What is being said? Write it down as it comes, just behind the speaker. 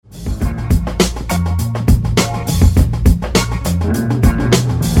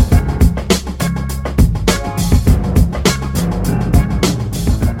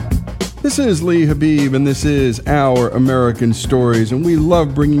is Lee Habib, and this is Our American Stories, and we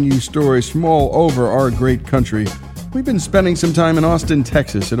love bringing you stories from all over our great country. We've been spending some time in Austin,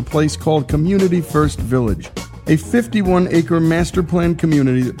 Texas, at a place called Community First Village, a 51-acre master plan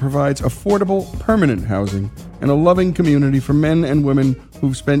community that provides affordable, permanent housing and a loving community for men and women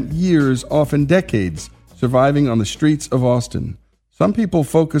who've spent years, often decades, surviving on the streets of Austin. Some people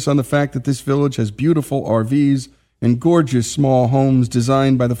focus on the fact that this village has beautiful RVs and gorgeous small homes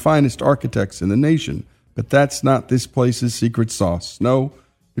designed by the finest architects in the nation. But that's not this place's secret sauce. No,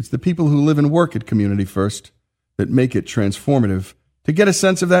 it's the people who live and work at Community First that make it transformative. To get a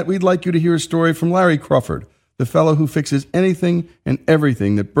sense of that, we'd like you to hear a story from Larry Crawford, the fellow who fixes anything and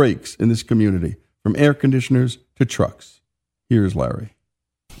everything that breaks in this community, from air conditioners to trucks. Here's Larry.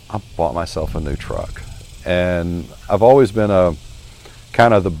 I bought myself a new truck, and I've always been a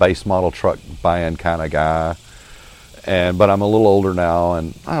kind of the base model truck buying kind of guy. But I'm a little older now,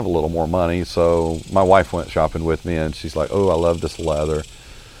 and I have a little more money, so my wife went shopping with me, and she's like, oh, I love this leather.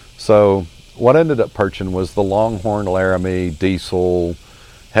 So what I ended up purchasing was the Longhorn Laramie diesel,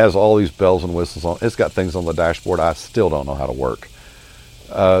 has all these bells and whistles on. It's got things on the dashboard I still don't know how to work.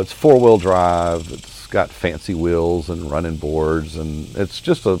 It's four-wheel drive, it's got fancy wheels and running boards, and it's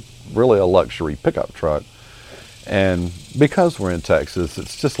just really a luxury pickup truck. And because we're in Texas,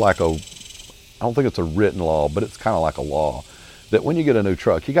 it's just like I don't think it's a written law, but it's kind of like a law that when you get a new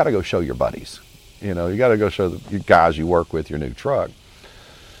truck, you got to go show your buddies. You got to go show the guys you work with your new truck.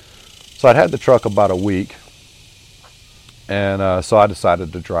 So I'd had the truck about a week, and so I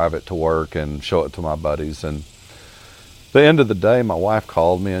decided to drive it to work and show it to my buddies. And at the end of the day, my wife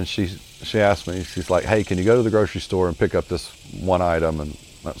called me, and she asked me, she's like, hey, can you go to the grocery store and pick up this one item? And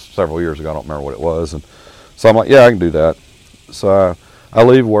that's several years ago, I don't remember what it was. And so I'm like, yeah, I can do that. So I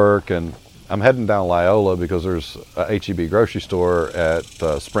leave work, and I'm heading down Loyola because there's a HEB grocery store at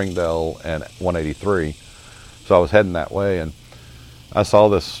Springdale and 183. So I was heading that way, and I saw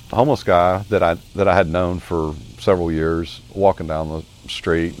this homeless guy that I had known for several years walking down the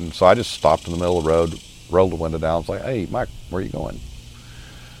street. And so I just stopped in the middle of the road, rolled the window down, and was like, hey, Mike, where are you going?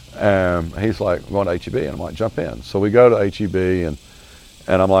 And he's like, I'm going to HEB. And I'm like, jump in. So we go to HEB,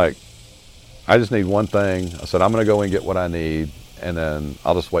 and I'm like, I just need one thing. I said, I'm going to go and get what I need, and then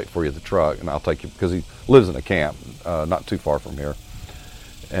I'll just wait for you at the truck, and I'll take you, because he lives in a camp not too far from here,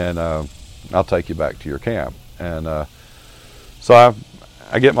 and I'll take you back to your camp. And so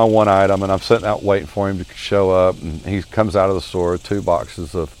I get my one item, and I'm sitting out waiting for him to show up, and he comes out of the store, 2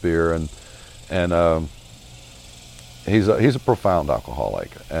 boxes of beer, and he's a profound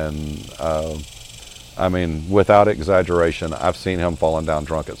alcoholic, and I mean, without exaggeration, I've seen him falling down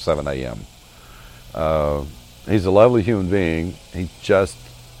drunk at 7 a.m. He's a lovely human being. He just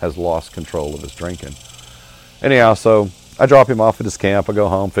has lost control of his drinking. Anyhow, so I drop him off at his camp. I go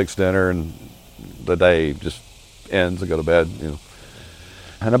home, fix dinner, and the day just ends. I go to bed.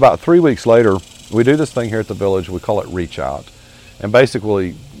 And about 3 weeks later, we do this thing here at the village. We call it Reach Out, and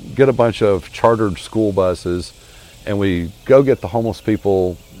basically get a bunch of chartered school buses, and we go get the homeless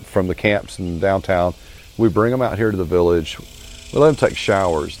people from the camps in downtown. We bring them out here to the village. We let them take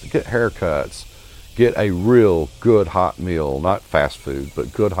showers, get haircuts, get a real good hot meal, not fast food,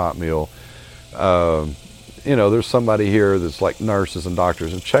 but good hot meal. There's somebody here that's like nurses and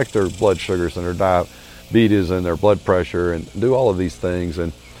doctors, and check their blood sugars and their diabetes and their blood pressure, and do all of these things.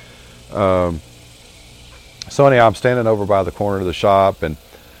 And so anyhow, I'm standing over by the corner of the shop, and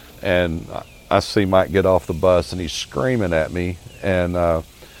I see Mike get off the bus, and he's screaming at me, and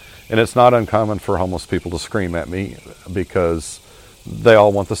it's not uncommon for homeless people to scream at me because they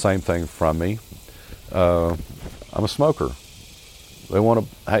all want the same thing from me. I'm a smoker. They want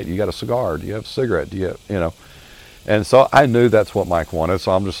to, hey, you got a cigar? Do you have a cigarette? Do you have, And so I knew that's what Mike wanted.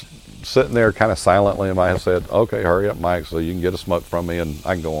 So I'm just sitting there kind of silently, and I said, okay, hurry up, Mike, so you can get a smoke from me and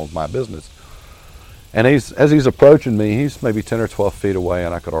I can go on with my business. And as he's approaching me, he's maybe 10 or 12 feet away,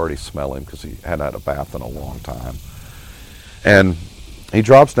 and I could already smell him because he hadn't had a bath in a long time. And he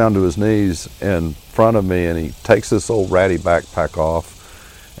drops down to his knees in front of me, and he takes this old ratty backpack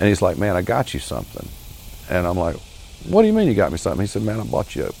off, and he's like, man, I got you something. And I'm like, what do you mean you got me something? He said, man, I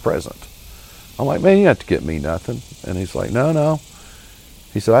bought you a present. I'm like, man, you have to get me nothing. And he's like, no.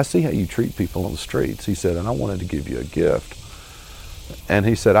 He said, I see how you treat people on the streets. He said, and I wanted to give you a gift. And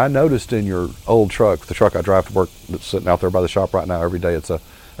he said, I noticed in your old truck, the truck I drive to work that's sitting out there by the shop right now every day, it's an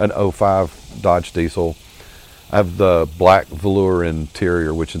 05 Dodge Diesel. I have the black velour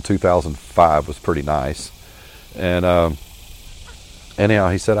interior, which in 2005 was pretty nice. And anyhow,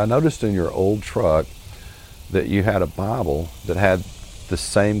 he said, I noticed in your old truck that you had a Bible that had the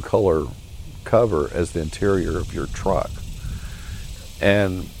same color cover as the interior of your truck.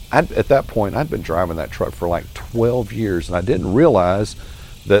 And at that point, I'd been driving that truck for like 12 years, and I didn't realize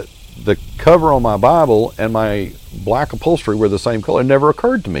that the cover on my Bible and my black upholstery were the same color. It never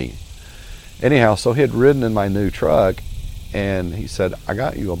occurred to me. Anyhow, so he had ridden in my new truck, and he said, I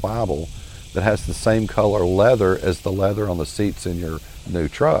got you a Bible that has the same color leather as the leather on the seats in your new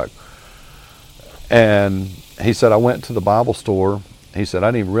truck. And he said, I went to the Bible store. He said, I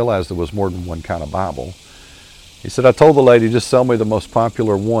didn't even realize there was more than one kind of Bible. He said, I told the lady, just sell me the most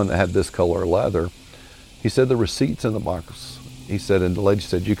popular one that had this color leather. He said, the receipt's in the box. He said, and the lady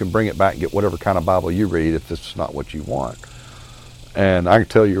said, you can bring it back and get whatever kind of Bible you read if this is not what you want. And I can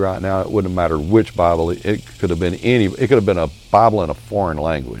tell you right now, it wouldn't matter which Bible. It could have been it could have been a Bible in a foreign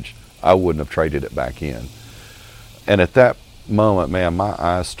language. I wouldn't have traded it back in. And at that moment, man, my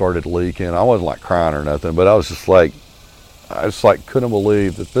eyes started leaking. I wasn't like crying or nothing, but I just couldn't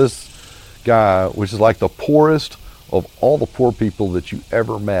believe that this guy, which is like the poorest of all the poor people that you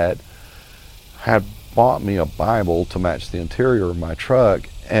ever met, had bought me a Bible to match the interior of my truck.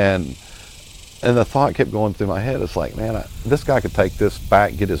 And the thought kept going through my head. It's like, man, this guy could take this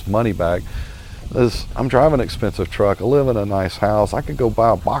back, get his money back. I'm driving an expensive truck. I live in a nice house. I could go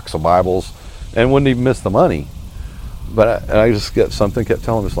buy a box of Bibles and wouldn't even miss the money. But I just kept telling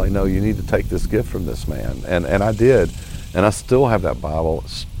me, it's like, no, you need to take this gift from this man. And I did. And I still have that Bible.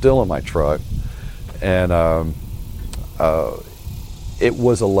 It's still in my truck. And it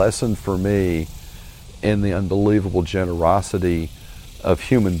was a lesson for me in the unbelievable generosity of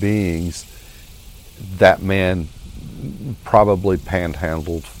human beings. That man probably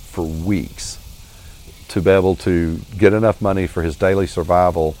panhandled for weeks to be able to get enough money for his daily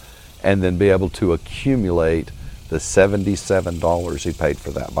survival and then be able to accumulate the $77 he paid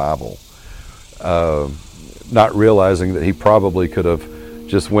for that Bible. Not realizing that he probably could have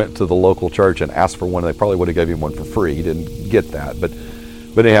just went to the local church and asked for one. They probably would have gave him one for free. He didn't get that.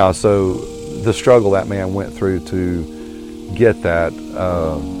 But anyhow, so the struggle that man went through to get that,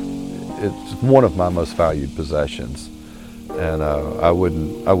 it's one of my most valued possessions. And I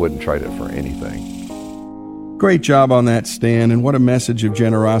wouldn't trade it for anything. Great job on that, Stan, and what a message of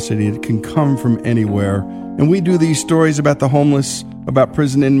generosity that can come from anywhere. And we do these stories about the homeless, about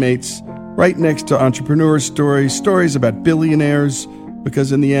prison inmates, right next to entrepreneur stories about billionaires,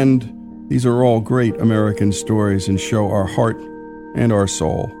 because in the end, these are all great American stories and show our heart and our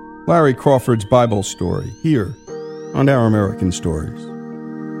soul. Larry Crawford's Bible story, here on Our American Stories.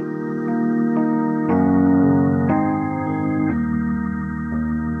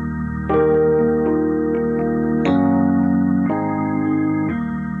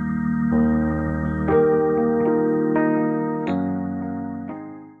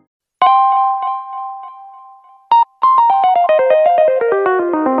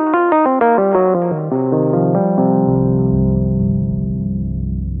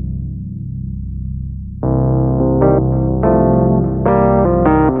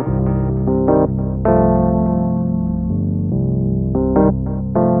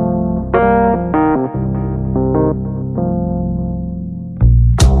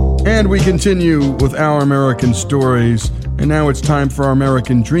 And we continue with Our American Stories, and now it's time for our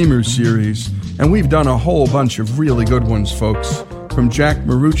American Dreamers series, and we've done a whole bunch of really good ones, folks. From Jack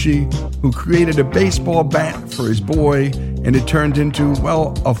Marucci, who created a baseball bat for his boy, and it turned into,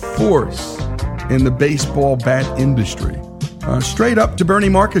 well, a force in the baseball bat industry. Straight up to Bernie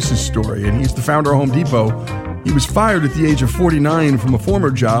Marcus's story, and he's the founder of Home Depot. He was fired at the age of 49 from a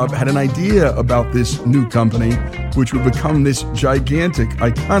former job, had an idea about this new company, which would become this gigantic,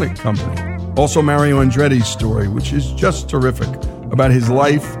 iconic company. Also Mario Andretti's story, which is just terrific, about his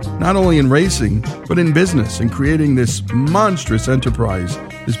life, not only in racing, but in business, and creating this monstrous enterprise,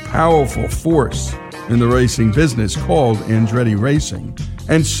 this powerful force in the racing business called Andretti Racing.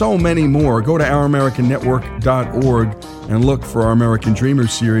 And so many more. Go to ouramericannetwork.org and look for our American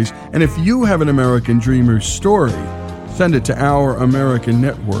Dreamers series. And if you have an American Dreamers story, send it to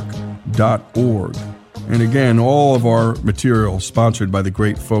ouramericannetwork.org. And again, all of our material sponsored by the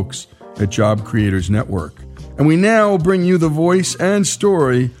great folks at Job Creators Network. And we now bring you the voice and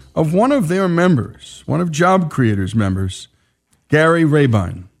story of one of their members, one of Job Creators' members, Gary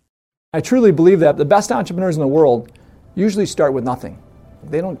Rabine. I truly believe that the best entrepreneurs in the world usually start with nothing.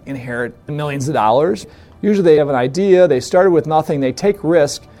 They don't inherit millions of dollars. Usually they have an idea, they started with nothing, they take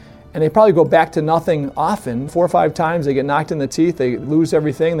risk, and they probably go back to nothing often. 4 or 5 times they get knocked in the teeth, they lose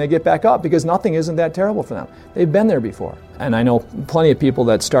everything, they get back up because nothing isn't that terrible for them. They've been there before. And I know plenty of people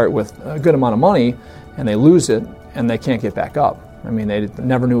that start with a good amount of money and they lose it and they can't get back up. I mean, they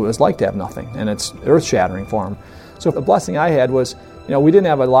never knew what it was like to have nothing, and it's earth-shattering for them. So the blessing I had was, we didn't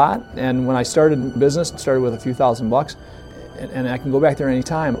have a lot, and when I started business, started with a few $1,000. and I can go back there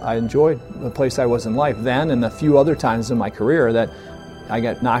anytime. I enjoyed the place I was in life then and a few other times in my career that I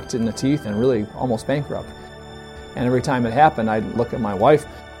got knocked in the teeth and really almost bankrupt. And every time it happened, I'd look at my wife.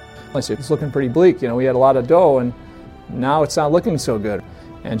 I said, it's looking pretty bleak. We had a lot of dough, and now it's not looking so good.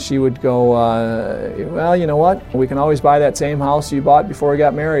 And she would go, well, you know what? We can always buy that same house you bought before we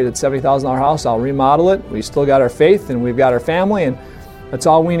got married. It's a $70,000 house. I'll remodel it. We still got our faith, and we've got our family, and that's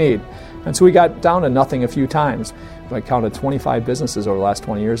all we need. And so we got down to nothing a few times. I counted 25 businesses over the last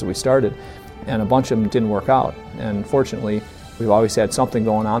 20 years that we started, and a bunch of them didn't work out. And fortunately, we've always had something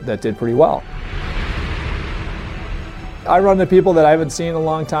going on that did pretty well. I run into people that I haven't seen in a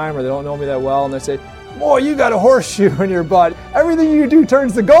long time or they don't know me that well, and they say, boy, you got a horseshoe in your butt. Everything you do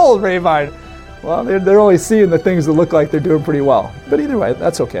turns to gold, Rayvine. Well, they're only seeing the things that look like they're doing pretty well. But either way,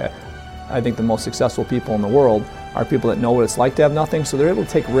 that's okay. I think the most successful people in the world are people that know what it's like to have nothing, so they're able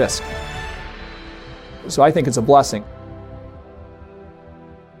to take risk. So I think it's a blessing.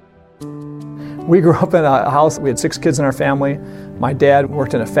 We grew up in a house. We had 6 kids in our family. My dad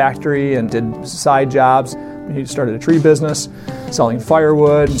worked in a factory and did side jobs. He started a tree business, selling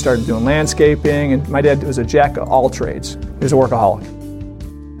firewood, and started doing landscaping. And my dad was a jack of all trades. He was a workaholic.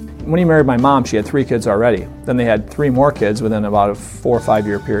 When he married my mom, she had 3 kids already. Then they had 3 more kids within about a 4 or 5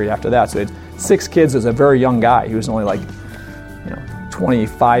 year period after that. So they had 6 kids as a very young guy. He was only like,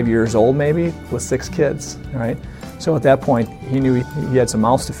 25 years old maybe, with 6 kids, right? So at that point, he knew he had some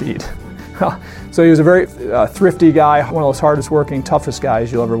mouths to feed. So he was a very thrifty guy, one of those hardest working, toughest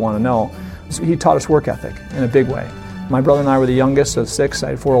guys you'll ever want to know. So he taught us work ethic in a big way. My brother and I were the youngest of 6.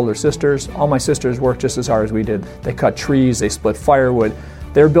 I had 4 older sisters. All my sisters worked just as hard as we did. They cut trees, they split firewood.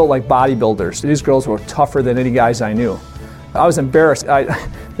 They were built like bodybuilders. These girls were tougher than any guys I knew. I was embarrassed.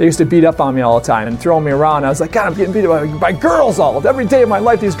 They used to beat up on me all the time and throw me around. I was like, God, I'm getting beat up by girls every day of my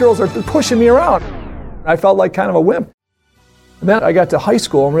life. These girls are pushing me around. I felt like kind of a wimp. And then I got to high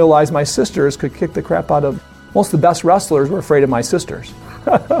school and realized my sisters could kick the crap out of, most of the best wrestlers were afraid of my sisters.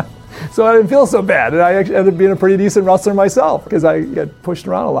 So I didn't feel so bad. And I actually ended up being a pretty decent wrestler myself because I got pushed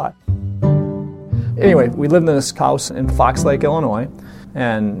around a lot. Anyway, we lived in this house in Fox Lake, Illinois,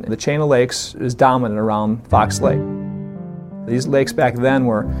 and the chain of lakes is dominant around Fox Lake. These lakes back then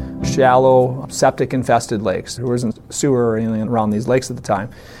were shallow, septic-infested lakes. There wasn't sewer or anything around these lakes at the time.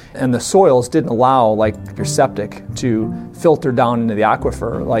 And the soils didn't allow, like your septic, to filter down into the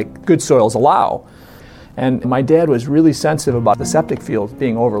aquifer like good soils allow. And my dad was really sensitive about the septic fields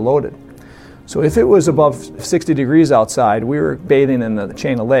being overloaded. So if it was above 60 degrees outside, we were bathing in the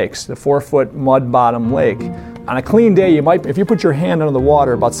chain of lakes, the 4-foot mud bottom lake. On a clean day, if you put your hand under the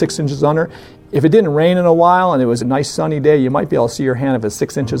water about 6 inches under, if it didn't rain in a while and it was a nice sunny day, you might be able to see your hand if it's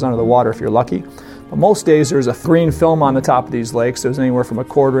 6 inches under the water if you're lucky. But most days there's a green film on the top of these lakes. There's anywhere from a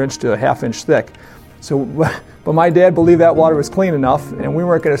 1/4 inch to a 1/2 inch thick. So, but my dad believed that water was clean enough, and we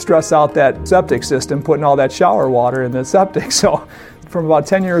weren't going to stress out that septic system putting all that shower water in the septic. So from about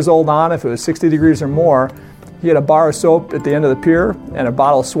 10 years old on, if it was 60 degrees or more, he had a bar of soap at the end of the pier and a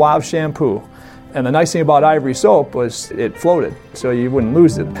bottle of Suave shampoo. And the nice thing about Ivory soap was it floated, so you wouldn't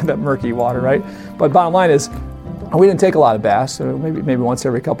lose it, that murky water, right? But bottom line is, we didn't take a lot of baths, so maybe once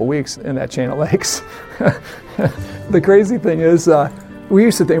every couple weeks in that chain of lakes. The crazy thing is, we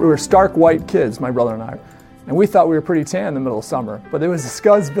used to think we were stark white kids, my brother and I, and we thought we were pretty tan in the middle of summer. But there was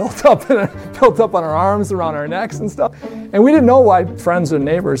scuzz built up on our arms, around our necks and stuff. And we didn't know why friends and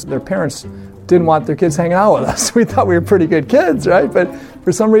neighbors, their parents, didn't want their kids hanging out with us. We thought we were pretty good kids, right? But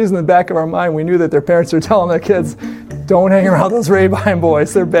for some reason in the back of our mind, we knew that their parents were telling their kids, don't hang around those Rayvine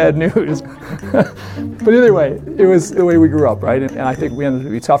boys, they're bad news. But either way, it was the way we grew up, right? And I think we ended up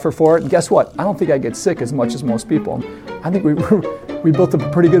to be tougher for it. And guess what? I don't think I get sick as much as most people. I think we built up a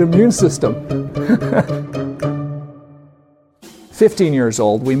pretty good immune system. 15 years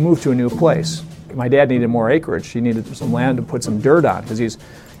old, we moved to a new place. My dad needed more acreage. He needed some land to put some dirt on because he's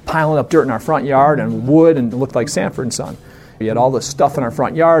piling up dirt in our front yard and wood, and it looked like Sanford & Son. We had all this stuff in our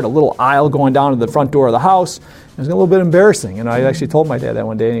front yard, a little aisle going down to the front door of the house. It was a little bit embarrassing, and I actually told my dad that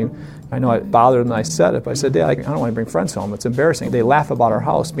one day, and I know it bothered him and I said it, but I said, Dad, I don't want to bring friends home. It's embarrassing. They laugh about our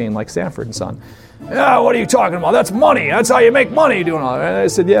house being like Sanford & Son. Yeah, what are you talking about? That's money. That's how you make money doing all that. And I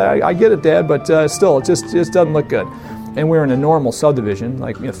said, yeah, I get it, Dad, but still, it just doesn't look good. And we were in a normal subdivision,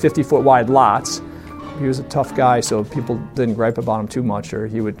 like 50-foot wide lots. He was a tough guy, so people didn't gripe about him too much, or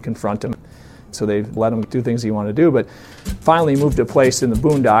he would confront him. So they let him do things he wanted to do. But finally he moved to a place in the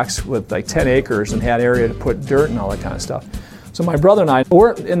boondocks with like 10 acres and had area to put dirt and all that kind of stuff. So my brother and I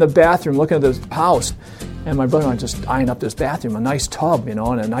were in the bathroom looking at this house, and my brother and I just eyeing up this bathroom, a nice tub, and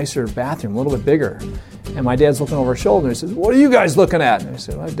a nicer bathroom, a little bit bigger. And my dad's looking over his shoulder and he says, what are you guys looking at? And I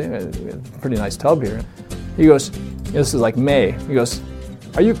said, well, damn, we have a pretty nice tub here. He goes, This is like May. He goes,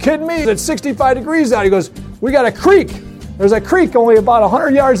 "Are you kidding me? It's 65 degrees out." He goes, "We got a creek. There's a creek only about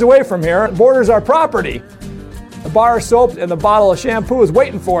 100 yards away from here. It borders our property. The bar of soap and the bottle of shampoo is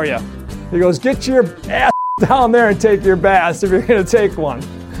waiting for you." He goes, "Get your ass down there and take your baths if you're going to take one."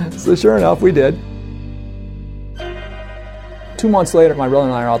 So sure enough, we did. 2 months later, my brother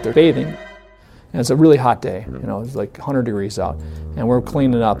and I are out there bathing. And it's a really hot day. It's like 100 degrees out. And we're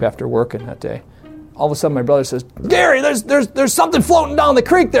cleaning up after working that day. All of a sudden, my brother says, "Gary, there's something floating down the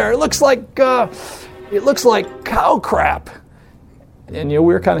creek there. It looks like cow crap." And we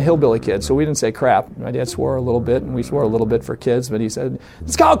were kind of hillbilly kids, so we didn't say crap. My dad swore a little bit, and we swore a little bit for kids, but he said,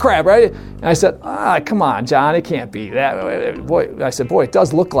 "It's cow crap, right?" And I said, "Come on, John, it can't be that." Boy, I said, "Boy, it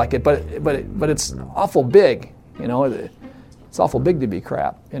does look like it, but it's awful big, It's awful big to be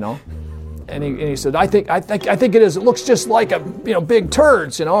crap, And he said, I think it is. It looks just like big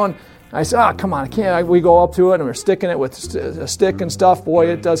turds, And I said, "Come on, I can't." We go up to it and we're sticking it with a stick and stuff. Boy,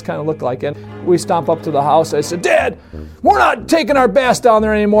 it does kind of look like it. We stomp up to the house. I said, "Dad, we're not taking our bass down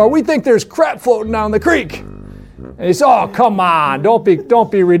there anymore. We think there's crap floating down the creek." And he said, "Oh, come on, don't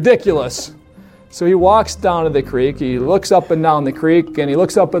be ridiculous." So he walks down to the creek. He looks up and down the creek, and he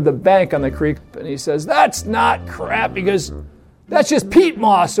looks up at the bank on the creek, and he says, "That's not crap, because that's just peat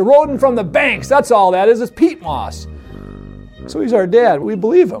moss eroding from the banks. That's all that is peat moss." So he's our dad. We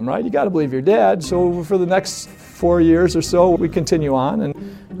believe him, right? You got to believe your dad. So for the next 4 years or so, we continue on, and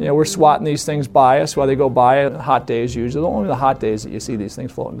we're swatting these things by us while they go by. Hot days usually, only the hot days that you see these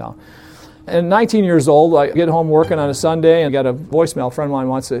things floating down. And 19 years old, I get home working on a Sunday and got a voicemail. A friend of mine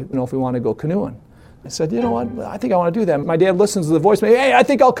wants to know if we want to go canoeing. I said, "You know what? I think I want to do that." My dad listens to the voicemail. "Hey, I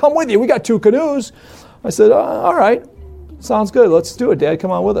think I'll come with you. We got 2 canoes." I said, "All right, sounds good. Let's do it, Dad. Come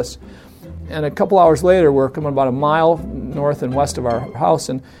on with us." And a couple hours later, we're coming about a mile north and west of our house,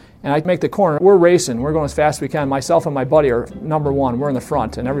 and I make the corner. We're racing. We're going as fast as we can. Myself and my buddy are number one. We're in the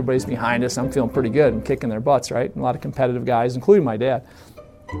front, and everybody's behind us. I'm feeling pretty good and kicking their butts, right? And a lot of competitive guys, including my dad.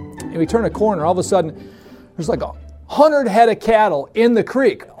 And we turn a corner. All of a sudden, there's like 100 head of cattle in the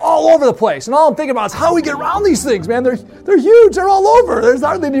creek, all over the place. And all I'm thinking about is how we get around these things, man. They're huge. They're all over. There's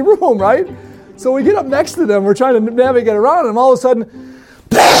hardly any room, right? So we get up next to them. We're trying to navigate around them. All of a sudden,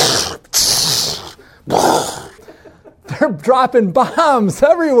 they're dropping bombs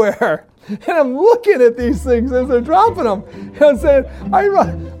everywhere. And I'm looking at these things as they're dropping them. And I'm saying,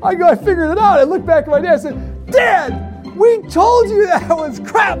 I figured it out. I looked back at my dad and said, "Dad, we told you that was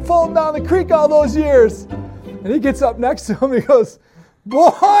crap floating down the creek all those years." And he gets up next to him and he goes,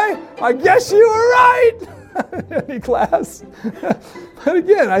 "Boy, I guess you were right." Any class. But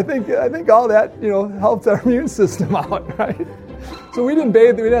again, I think all that, helped our immune system out, right? So we didn't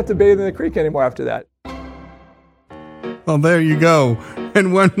bathe. We didn't have to bathe in the creek anymore after that. Well, there you go.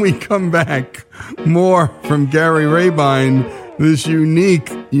 And when we come back, more from Gary Rabine, this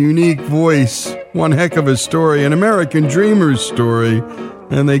unique voice. One heck of a story, an American dreamer's story.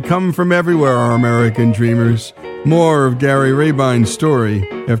 And they come from everywhere, our American dreamers. More of Gary Rabine's story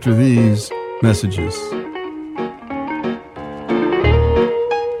after these messages.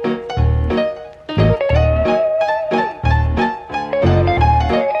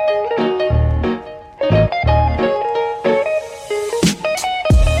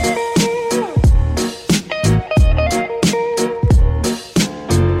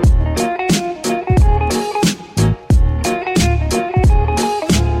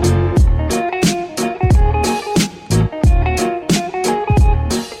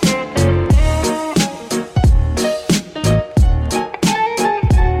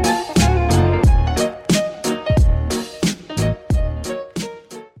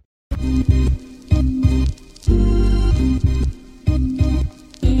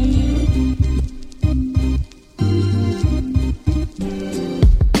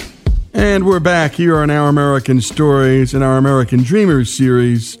 And we're back here on Our American Stories in our American Dreamers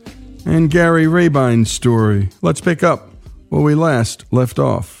series and Gary Rabine's story. Let's pick up where we last left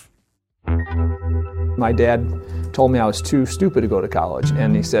off. My dad told me I was too stupid to go to college,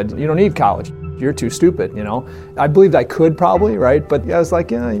 and he said, "You don't need college. You're too stupid, I believed I could probably, right? But I was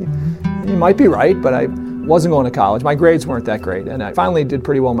like, you might be right, but I wasn't going to college. My grades weren't that great, and I finally did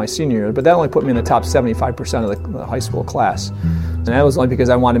pretty well my senior year, but that only put me in the top 75% of the high school class. And that was only because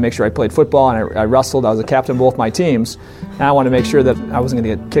I wanted to make sure I played football, and I wrestled. I was a captain of both my teams, and I wanted to make sure that I wasn't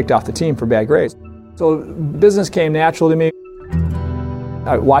going to get kicked off the team for bad grades. So business came natural to me.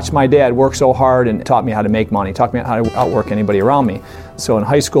 I watched my dad work so hard and taught me how to make money, taught me how to outwork anybody around me. So in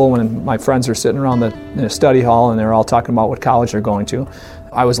high school, when my friends are sitting around in a study hall and they're all talking about what college they're going to,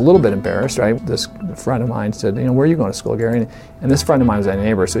 I was a little bit embarrassed, right? This friend of mine said, where are you going to school, Gary? And this friend of mine was a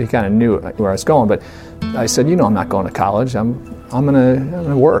neighbor, so he kind of knew where I was going. But I said, I'm not going to college. I'm going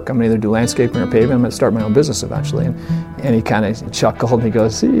to work. I'm going to either do landscaping or paving. I'm going to start my own business eventually. And he kind of chuckled and he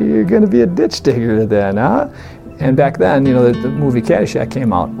goes, see, you're going to be a ditch digger then, huh? And back then, the movie Caddyshack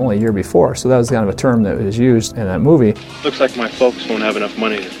came out only a year before, so that was kind of a term that was used in that movie. Looks like my folks won't have enough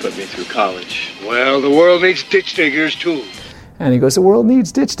money to put me through college. Well, the world needs ditch diggers, too. And he goes, the world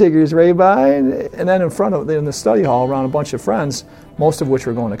needs ditch diggers, Ray-By. And then in the study hall around a bunch of friends, most of which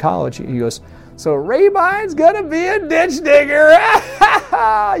were going to college, he goes, so Ray-By's going to be a ditch digger.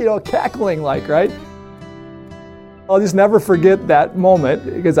 Cackling like, right? I'll just never forget that moment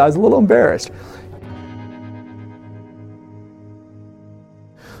because I was a little embarrassed.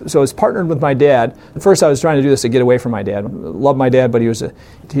 So I was partnered with my dad. At first I was trying to do this to get away from my dad. Loved my dad, but he's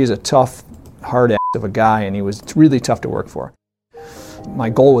a tough, hard ass of a guy, and he was really tough to work for. My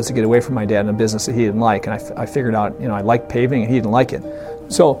goal was to get away from my dad in a business that he didn't like, and I figured out, I liked paving and he didn't like it.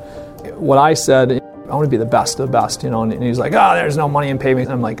 So what I said, I want to be the best of the best, and he's like, there's no money in paving.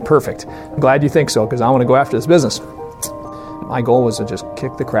 And I'm like, perfect. I'm glad you think so, because I want to go after this business. My goal was to just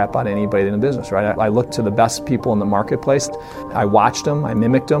kick the crap out of anybody in the business, right? I looked to the best people in the marketplace. I watched them, I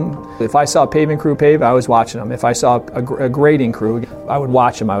mimicked them. If I saw a paving crew pave, I was watching them. If I saw a grading crew, I would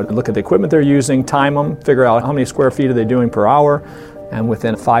watch them. I would look at the equipment they're using, time them, figure out how many square feet are they doing per hour. And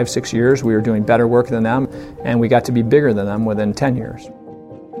within 5-6 years, we were doing better work than them, and we got to be bigger than them within 10 years.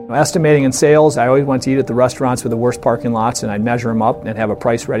 Estimating and sales, I always went to eat at the restaurants with the worst parking lots, and I'd measure them up and have a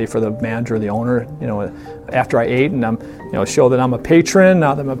price ready for the manager or the owner, after I ate, and show that I'm a patron.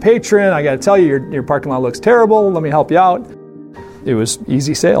 Now that I'm a patron, I got to tell you, your parking lot looks terrible. Let me help you out. It was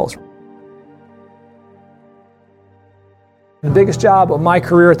easy sales. The biggest job of my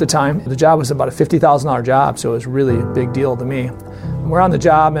career at the time, the job was about a $50,000 job, so it was really a big deal to me. We're on the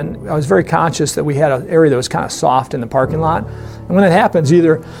job, and I was very conscious that we had an area that was kind of soft in the parking lot. And when that happens,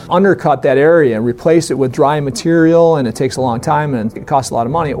 either undercut that area and replace it with dry material, and it takes a long time and it costs a lot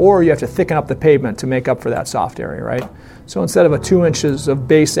of money, or you have to thicken up the pavement to make up for that soft area, right? So instead of 2 inches of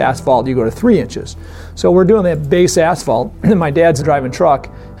base asphalt, you go to 3 inches. So we're doing that base asphalt, and my dad's driving truck.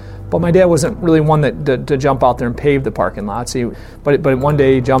 But my dad wasn't really one that to jump out there and pave the parking lots. But one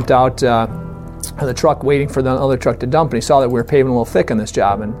day he jumped out of the truck waiting for the other truck to dump, and he saw that we were paving a little thick on this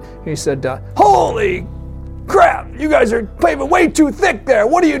job, and he said, holy crap, you guys are paving way too thick there.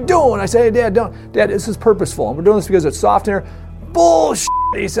 What are you doing? I said, hey, Dad, this is purposeful. We're doing this because it's soft in here. Bullshit,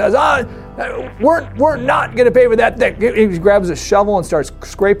 he says. We're not going to pave it that thick. He grabs a shovel and starts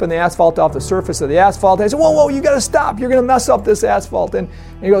scraping the asphalt off the surface of the asphalt. I said, whoa, you got to stop. You're going to mess up this asphalt. And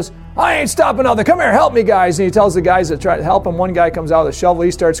he goes, I ain't stopping out there. Come here, help me, guys. And he tells the guys that try to help him. One guy comes out with a shovel.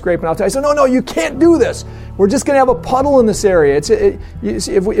 He starts scraping out there. I said, no, you can't do this. We're just going to have a puddle in this area.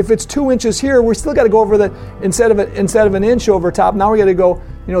 If it's 2 inches here, we still got to go over instead of an inch over top. Now we got to go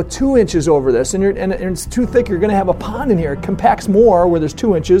 2 inches over this, and it's too thick. You're going to have a pond in here. It compacts more where there's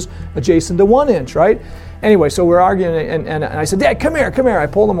 2 inches adjacent to 1 inch, right? Anyway, so we're arguing, and I said, Dad, come here. I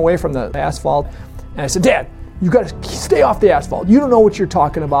pulled him away from the asphalt, and I said, Dad, you got to stay off the asphalt. You don't know what you're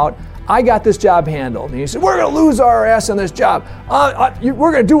talking about. I got this job handled. And he said, we're going to lose our ass on this job.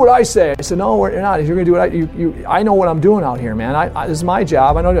 We're going to do what I say. I said, no, you're not. You're going to do what I know what I'm doing out here, man. This is my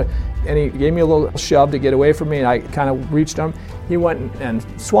job. I know. And he gave me a little shove to get away from me, and I kind of reached him. He went and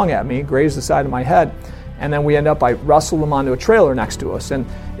swung at me, grazed the side of my head, and then I wrestled him onto a trailer next to us. And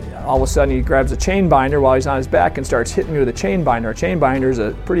all of a sudden, he grabs a chain binder while he's on his back and starts hitting me with a chain binder. A chain binder is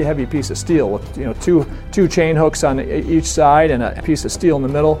a pretty heavy piece of steel with two chain hooks on each side and a piece of steel in the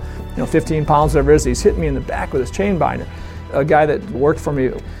middle. 15 pounds, whatever it is. He's hitting me in the back with his chain binder. A guy that worked for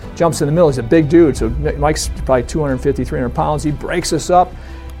me jumps in the middle. He's a big dude, so Mike's probably 250, 300 pounds. He breaks us up.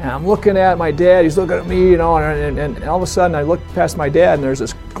 And I'm looking at my dad, he's looking at me, and all of a sudden I look past my dad, and there's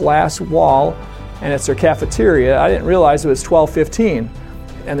this glass wall, and it's their cafeteria. I didn't realize it was 12:15,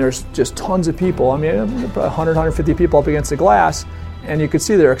 and there's just tons of people. I mean, 100, 150 people up against the glass, and you could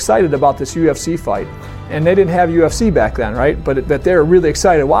see they're excited about this UFC fight. And they didn't have UFC back then, right? But they were really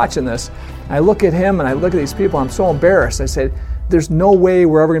excited watching this. And I look at him, and I look at these people, I'm so embarrassed. I said, there's no way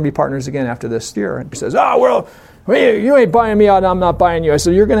we're ever going to be partners again after this year. And he says, you ain't buying me out, and I'm not buying you. I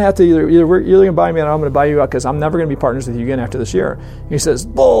said, you're going to have to you're going to buy me out, and I'm going to buy you out, because I'm never going to be partners with you again after this year. He says,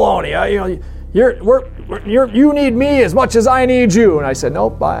 baloney, you need me as much as I need you. And I said,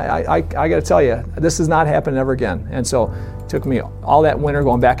 nope, I got to tell you, this is not happening ever again. And so it took me all that winter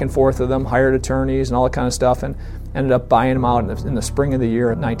going back and forth with them, hired attorneys and all that kind of stuff, and ended up buying them out in the spring of the year,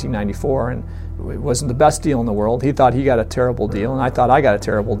 1994. And it wasn't the best deal in the world. He thought he got a terrible deal, and I thought I got a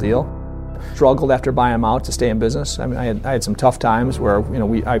terrible deal. struggled after buying him out to stay in business. I mean, I had some tough times where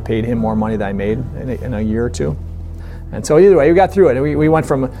I paid him more money than I made in a year or two. And so either way, we got through it. We went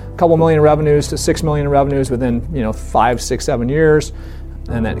from a couple million in revenues to 6 million in revenues within 5, 6, 7 years,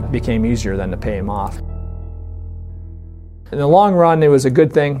 and that became easier than to pay him off. In the long run, it was a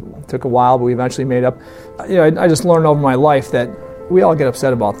good thing. It took a while, but we eventually made up. I just learned over my life that we all get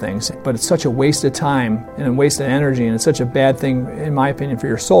upset about things, but it's such a waste of time and a waste of energy, and it's such a bad thing, in my opinion, for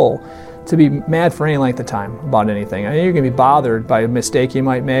your soul to be mad for any length of time about anything. I mean, you can be bothered by a mistake you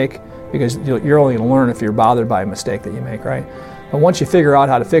might make, because you're only going to learn if you're bothered by a mistake that you make, right? But once you figure out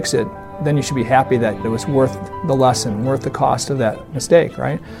how to fix it, then you should be happy that it was worth the lesson, worth the cost of that mistake,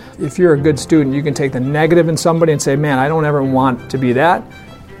 right? If you're a good student, you can take the negative in somebody and say, man, I don't ever want to be that.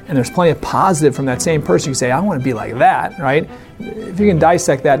 And there's plenty of positive from that same person. You say, I want to be like that, right? If you can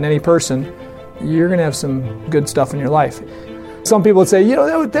dissect that in any person, you're going to have some good stuff in your life. Some people would say,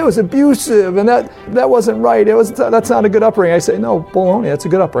 that was abusive, and that wasn't right. That's not a good upbringing. I say, no, baloney, that's a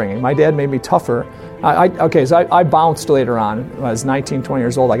good upbringing. My dad made me tougher. So I bounced later on. When I was 19, 20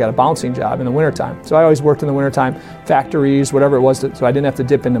 years old, I got a bouncing job in the wintertime. So I always worked in the wintertime, factories, whatever it was, so I didn't have to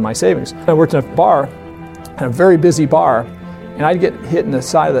dip into my savings. I worked in a bar, in a very busy bar, and I'd get hit in the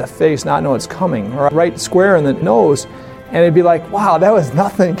side of the face, not know it's coming, or right square in the nose, and it'd be like, wow, that was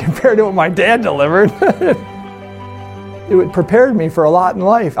nothing compared to what my dad delivered. It prepared me for a lot in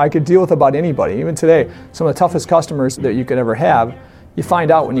life. I could deal with about anybody. Even today, some of the toughest customers that you could ever have, you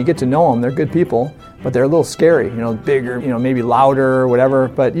find out when you get to know them, they're good people, but they're a little scary, bigger, maybe louder or whatever.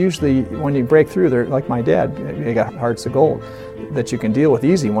 But usually when you break through, they're like my dad. They got hearts of gold that you can deal with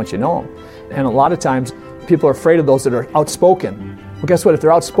easy once you know them. And a lot of times, people are afraid of those that are outspoken. Well, guess what? If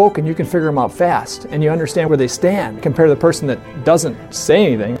they're outspoken, you can figure them out fast, and you understand where they stand compared to the person that doesn't say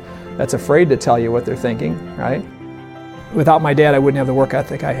anything, that's afraid to tell you what they're thinking, right? Without my dad, I wouldn't have the work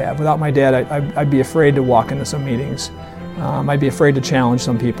ethic I have. Without my dad, I'd be afraid to walk into some meetings. I'd be afraid to challenge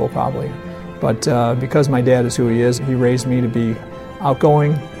some people, probably. But because my dad is who he is, he raised me to be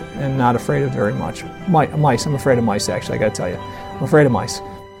outgoing and not afraid of very much. Mice, I'm afraid of mice, actually, I gotta tell you. I'm afraid of mice.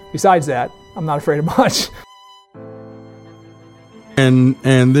 Besides that, I'm not afraid of much. And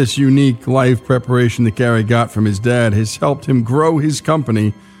this unique life preparation that Gary got from his dad has helped him grow his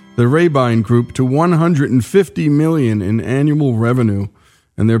company, the Rabine Group, to $150 million in annual revenue,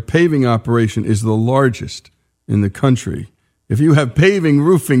 and their paving operation is the largest in the country. If you have paving,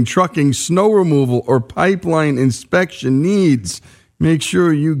 roofing, trucking, snow removal, or pipeline inspection needs, make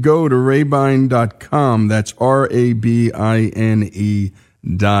sure you go to rabine.com. That's RABINE.com.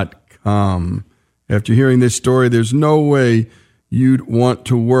 After hearing this story, there's no way you'd want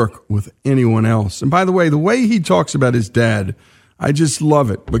to work with anyone else. And by the way he talks about his dad, I just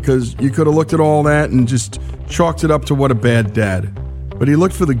love it, because you could have looked at all that and just chalked it up to what a bad dad. But he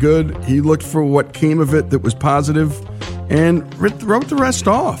looked for the good, he looked for what came of it that was positive, and wrote the rest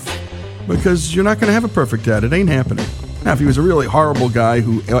off. Because you're not going to have a perfect dad. It ain't happening. Now, if he was a really horrible guy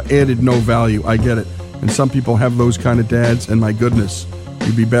who added no value, I get it. And some people have those kind of dads, and my goodness,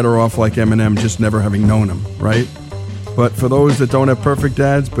 you'd be better off like Eminem, just never having known him, right? But for those that don't have perfect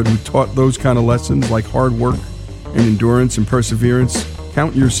dads, but who taught those kind of lessons like hard work and endurance and perseverance,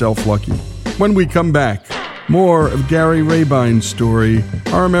 count yourself lucky. When we come back, more of Gary Rabine's story,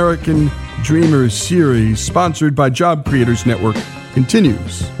 our American Dreamers series, sponsored by Job Creators Network,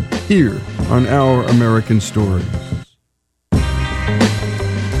 continues here on Our American Stories.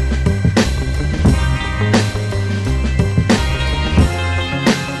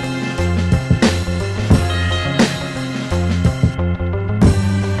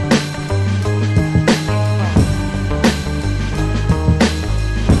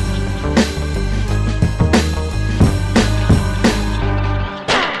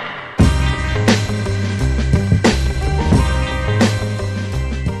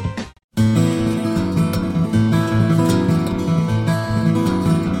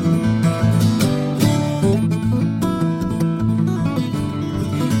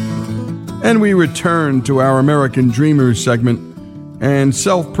 And we return to our American Dreamers segment and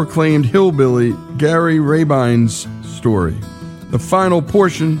self-proclaimed hillbilly Gary Rabine's story. The final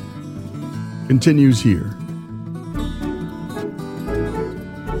portion continues here.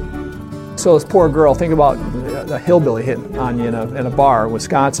 So this poor girl, think about a hillbilly hitting on you in a bar in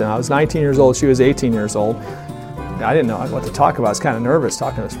Wisconsin. I was 19 years old, she was 18 years old. I didn't know what to talk about. I was kind of nervous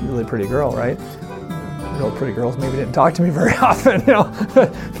talking to this really pretty girl, right? Real pretty girls maybe didn't talk to me very often,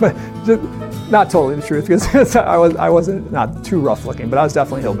 but just not totally the truth, because I wasn't not too rough looking, but I was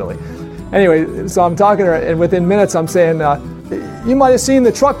definitely hillbilly. Anyway, so I'm talking to her, and within minutes I'm saying, you might have seen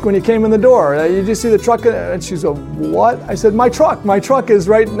the truck when you came in the door. You just see the truck, and she's like, what? I said, my truck is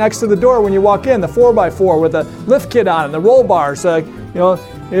right next to the door when you walk in, the 4x4 with the lift kit on it, the roll bars.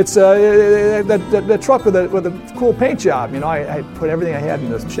 It's the truck with a cool paint job. I put everything I had in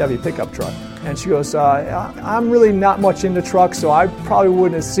this Chevy pickup truck. And she goes, I'm really not much into trucks, so I probably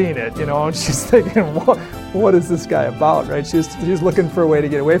wouldn't have seen it, And she's thinking, what is this guy about, right? She's looking for a way to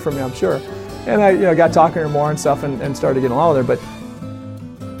get away from me, I'm sure. And I got talking to her more and stuff and started getting along with her.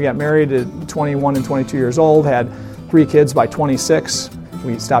 But we got married at 21 and 22 years old, had 3 kids by 26.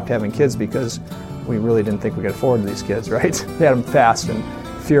 We stopped having kids because we really didn't think we could afford these kids, right? We had them fast and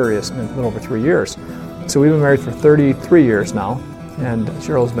furious in a little over 3 years. So we've been married for 33 years now, and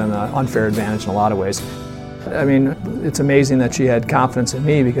Cheryl's been an unfair advantage in a lot of ways. I mean, it's amazing that she had confidence in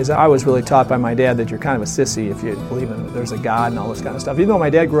me because I was really taught by my dad that you're kind of a sissy if you believe in there's a God and all this kind of stuff. Even though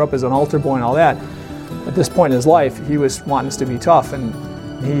my dad grew up as an altar boy and all that, at this point in his life, he was wanting us to be tough, and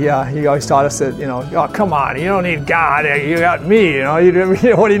he always taught us that, oh, come on, you don't need God, you got me,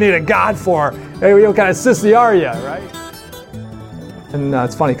 what do you need a God for? Hey, what kind of sissy are you, right? And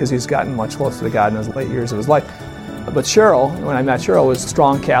it's funny because he's gotten much closer to God in his late years of his life. But Cheryl, when I met Cheryl, was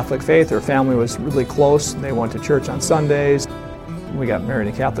strong Catholic faith. Her family was really close. They went to church on Sundays. We got married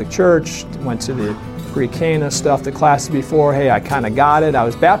in a Catholic church, went to the Greek Cana stuff, the classes before. Hey, I kind of got it. I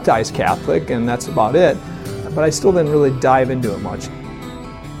was baptized Catholic, and that's about it. But I still didn't really dive into it much.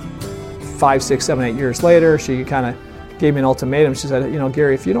 5, 6, 7, 8 years later, she kind of gave me an ultimatum. She said,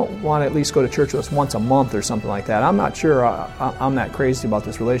 Gary, if you don't want to at least go to church with us once a month or something like that, I'm not sure I'm that crazy about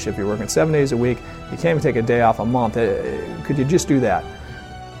this relationship. You're working 7 days a week. You can't even take a day off a month. Could you just do that?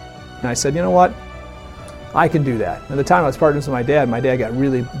 And I said, you know what? I can do that. At the time I was partners with my dad got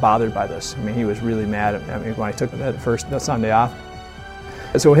really bothered by this. I mean, he was really mad at me when I took that Sunday off.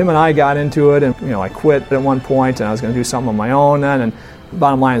 So him and I got into it, and I quit at one point, and I was going to do something on my own then. And the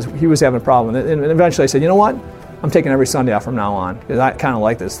bottom line is he was having a problem. And eventually I said, you know what? I'm taking every Sunday off from now on because I kind of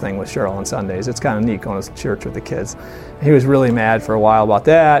like this thing with Cheryl on Sundays. It's kind of neat going to church with the kids. He was really mad for a while about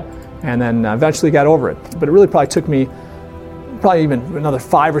that, and then eventually got over it. But it really probably took me even another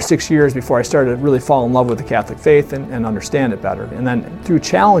 5 or 6 years before I started to really fall in love with the Catholic faith and understand it better. And then through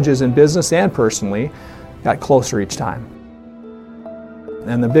challenges in business and personally, got closer each time.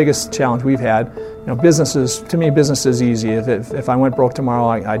 And the biggest challenge we've had, business is easy. If I went broke tomorrow,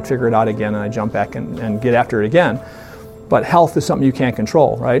 I'd figure it out again and I'd jump back and get after it again. But health is something you can't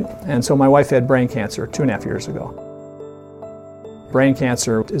control, right? And so my wife had brain cancer 2.5 years ago. Brain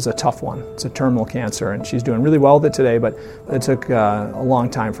cancer is a tough one. It's a terminal cancer, and she's doing really well with it today, but it took a long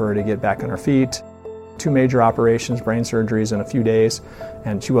time for her to get back on her feet. 2 major operations, brain surgeries in a few days,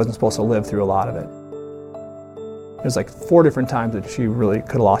 and she wasn't supposed to live through a lot of it. It was like 4 different times that she really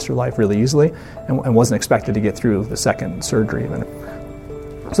could have lost her life really easily and wasn't expected to get through the second surgery even.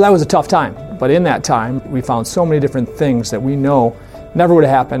 So that was a tough time. But in that time, we found so many different things that we know never would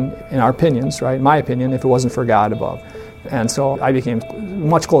have happened, in our opinions, right? In my opinion, if it wasn't for God above. And so I became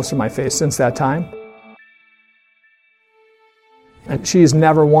much closer to my faith since that time. And she's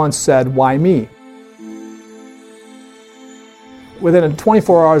never once said, why me? Within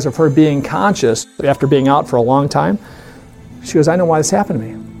 24 hours of her being conscious, after being out for a long time, she goes, I know why this happened to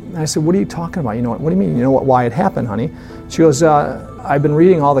me. And I said, what are you talking about? What do you mean? You know why it happened, honey? She goes, I've been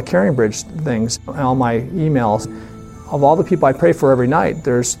reading all the Caring Bridge things, all my emails. Of all the people I pray for every night,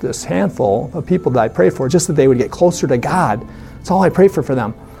 there's this handful of people that I pray for just that they would get closer to God. That's all I pray for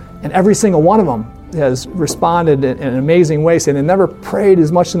them. And every single one of them has responded in an amazing way, saying they never prayed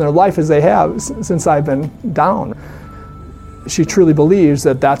as much in their life as they have since I've been down. She truly believes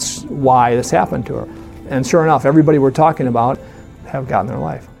that that's why this happened to her. And sure enough, everybody we're talking about have gotten their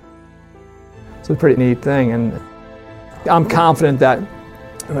life. It's a pretty neat thing, and I'm confident that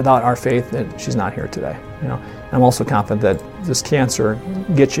without our faith that she's not here today. I'm also confident that this cancer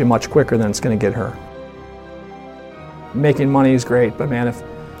gets you much quicker than it's going to get her. Making money is great, but man,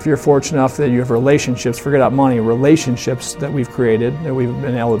 if you're fortunate enough that you have relationships, forget about money, relationships that we've created, that we've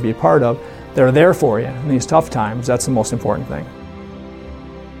been able to be a part of, they're there for you in these tough times. That's the most important thing.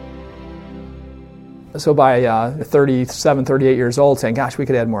 So by 37, 38 years old, saying, gosh, we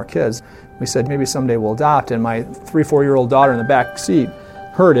could add more kids, we said maybe someday we'll adopt. And my 3-4-year-old daughter in the back seat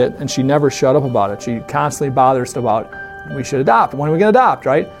heard it, and she never shut up about it. She constantly bothers about, we should adopt. When are we going to adopt,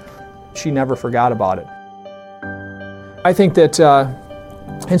 right? She never forgot about it. I think that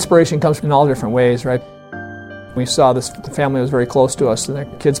inspiration comes in all different ways, right? We saw the family was very close to us, and the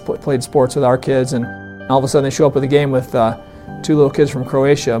kids played sports with our kids, and all of a sudden they show up at the game with 2 little kids from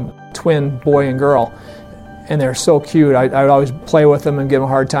Croatia, twin boy and girl. And they're so cute. I would always play with them and give them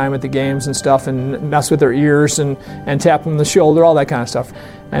a hard time at the games and stuff and mess with their ears and tap them on the shoulder, all that kind of stuff.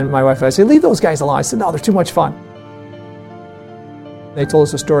 And my wife would say, leave those guys alone. I said, no, they're too much fun. They told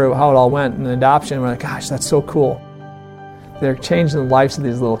us a story of how it all went in adoption. We're like, gosh, that's so cool. They're changing the lives of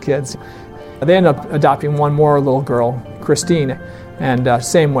these little kids. They ended up adopting one more little girl, Christine, and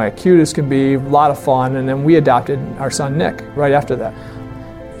same way, cute as can be, a lot of fun. And then we adopted our son, Nick, right after that.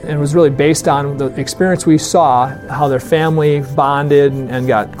 And it was really based on the experience we saw, how their family bonded and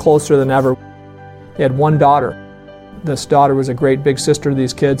got closer than ever. They had one daughter. This daughter was a great big sister to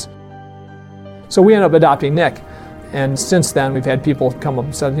these kids. So we ended up adopting Nick. And since then, we've had people come up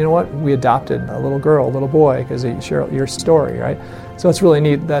and said, you know what, we adopted a little girl, a little boy, because they share your story, right? So it's really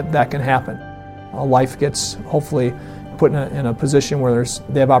neat that that can happen. A life gets hopefully put in a position where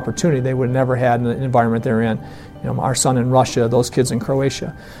they have opportunity they would have never had in the environment they're in. You know, our son in Russia, those kids in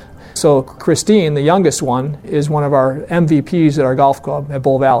Croatia. So Christine, the youngest one, is one of our MVPs at our golf club at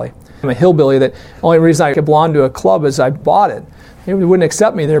Bull Valley. I'm a hillbilly that the only reason I belong to a club is I bought it. They wouldn't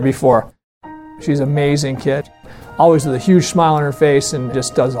accept me there before. She's an amazing kid. Always with a huge smile on her face and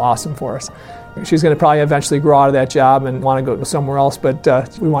just does awesome for us. She's going to probably eventually grow out of that job and want to go somewhere else, but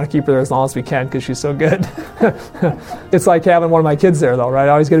we want to keep her there as long as we can because she's so good. It's like having one of my kids there, though, right? I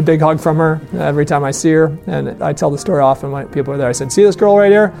always get a big hug from her every time I see her, and I tell the story often when people are there. I said, see this girl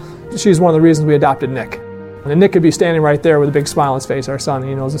right here? She's one of the reasons we adopted Nick. And Nick could be standing right there with a big smile on his face, our son, and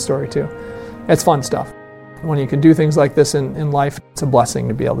he knows the story too. It's fun stuff. When you can do things like this in life, it's a blessing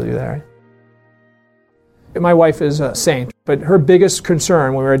to be able to do that, right? My wife is a saint, but her biggest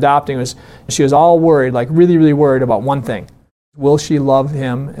concern when we were adopting was she was all worried, like really, really worried about one thing. Will she love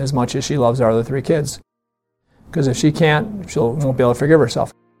him as much as she loves our other three kids? Because if she can't, she won't be able to forgive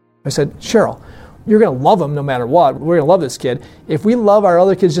herself. I said, Cheryl, you're going to love him no matter what. We're going to love this kid. If we love our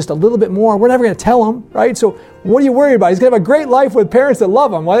other kids just a little bit more, we're never going to tell him, right? So what are you worried about? He's going to have a great life with parents that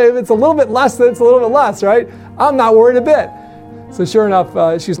love him. Well, if it's a little bit less, then it's a little bit less, right? I'm not worried a bit. So sure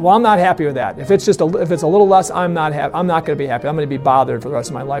enough, she's, well, I'm not happy with that. If it's a little less, I'm not going to be happy. I'm going to be bothered for the rest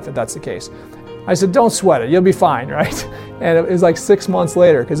of my life if that's the case. I said, don't sweat it. You'll be fine, right? And it was like 6 months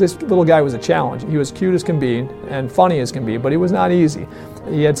later, because this little guy was a challenge. He was cute as can be and funny as can be, but he was not easy.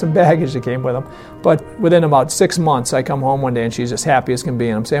 He had some baggage that came with him. But within about 6 months, I come home one day and she's just happy as can be.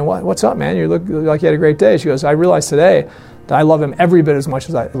 And I'm saying, what's up, man? You look like you had a great day. She goes, I realized today that I love him every bit as much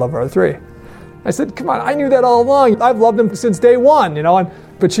as I love our other three. I said, come on, I knew that all along. I've loved him since day one, you know.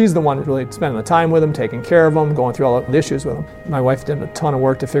 But she's the one really spending the time with him, taking care of him, going through all the issues with him. My wife did a ton of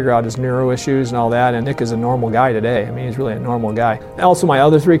work to figure out his neuro issues and all that, and Nick is a normal guy today. I mean, he's really a normal guy. Also, my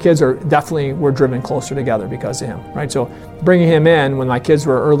other three kids were driven closer together because of him, right? So bringing him in when my kids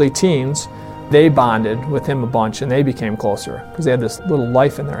were early teens, they bonded with him a bunch and they became closer because they had this little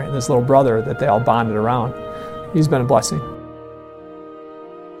life in there, this little brother that they all bonded around. He's been a blessing.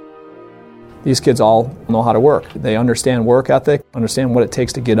 These kids all know how to work. They understand work ethic, understand what it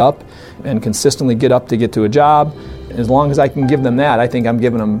takes to get up and consistently get up to get to a job. As long as I can give them that, I think I'm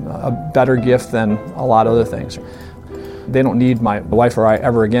giving them a better gift than a lot of other things. They don't need my wife or I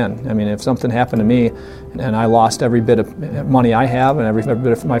ever again. I mean, if something happened to me and I lost every bit of money I have and every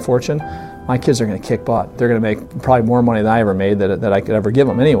bit of my fortune, my kids are going to kick butt. They're going to make probably more money than I ever made that I could ever give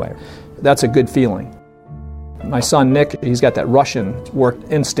them anyway. That's a good feeling. My son, Nick, he's got that Russian work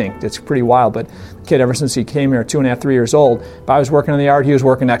instinct. It's pretty wild, but the kid, ever since he came here, 2.5, 3 years old, if I was working in the yard, he was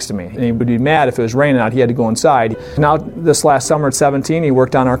working next to me. And he would be mad if it was raining out, he had to go inside. Now, this last summer at 17, he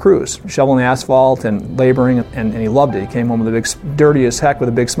worked on our cruise, shoveling asphalt and laboring, and he loved it. He came home with a big, dirty as heck with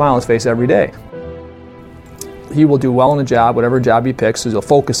a big smile on his face every day. He will do well in a job, whatever job he picks, he'll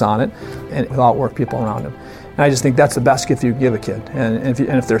focus on it, and he'll outwork people around him. And I just think that's the best gift you can give a kid. And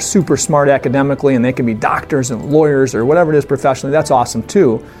if they're super smart academically and they can be doctors and lawyers or whatever it is professionally, that's awesome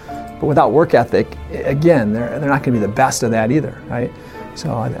too. But without work ethic, again, they're not going to be the best of that either, right?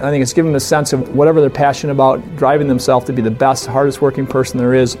 So I think it's giving them a sense of whatever they're passionate about, driving themselves to be the best, hardest working person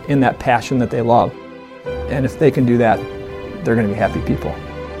there is in that passion that they love. And if they can do that, they're going to be happy people.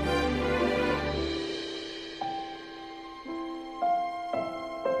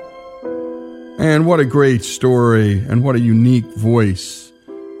 And what a great story, and what a unique voice.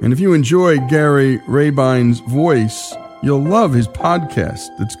 And if you enjoyed Gary Rabine's voice, you'll love his podcast.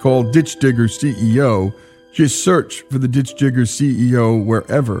 It's called Ditch Digger CEO. Just search for the Ditch Digger CEO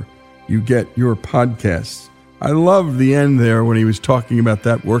wherever you get your podcasts. I love the end there when he was talking about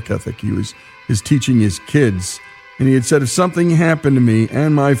that work ethic. He was teaching his kids. And he had said, if something happened to me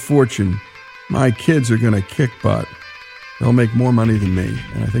and my fortune, my kids are going to kick butt. They'll make more money than me.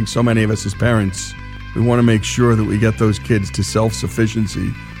 And I think so many of us as parents, we want to make sure that we get those kids to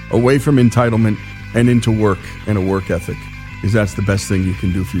self-sufficiency, away from entitlement, and into work and a work ethic, because that's the best thing you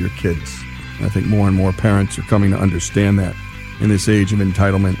can do for your kids. And I think more and more parents are coming to understand that in this age of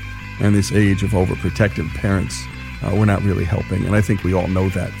entitlement and this age of overprotective parents. We're not really helping, and I think we all know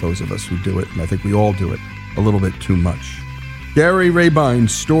that, those of us who do it, and I think we all do it a little bit too much. Gary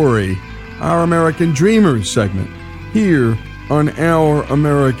Rabine's story, Our American Dreamers segment, here on Our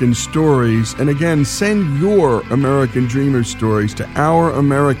American Stories. And again, send your American Dreamers stories to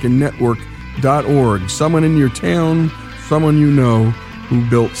ouramericannetwork.org. Someone in your town, someone you know, who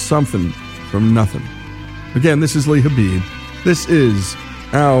built something from nothing. Again, this is Lee Habib. This is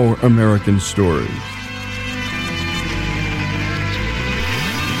Our American Stories.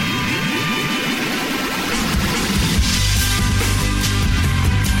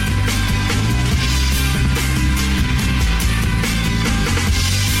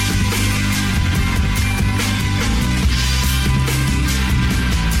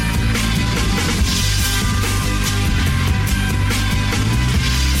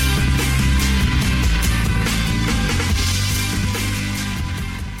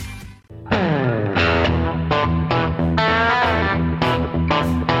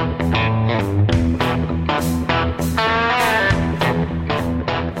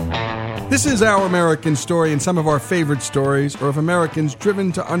 This is Our American Story, and some of our favorite stories are of Americans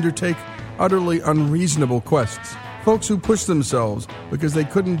driven to undertake utterly unreasonable quests. Folks who push themselves because they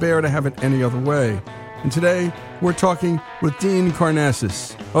couldn't bear to have it any other way. And today, we're talking with Dean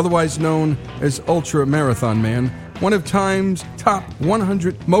Karnazes, otherwise known as Ultra Marathon Man, one of Time's top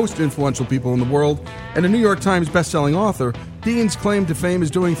 100 most influential people in the world, and a New York Times bestselling author. Dean's claim to fame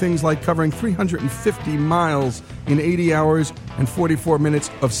is doing things like covering 350 miles in 80 hours and 44 minutes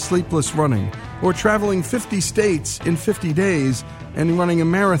of sleepless running, or traveling 50 states in 50 days and running a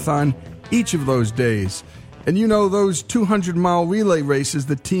marathon each of those days. And you know those 200-mile relay races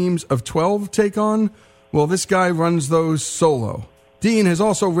that teams of 12 take on? Well, this guy runs those solo. Dean has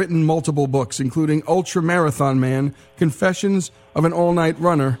also written multiple books, including Ultra Marathon Man, Confessions of an All-Night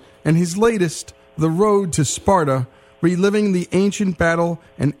Runner, and his latest, The Road to Sparta, reliving the ancient battle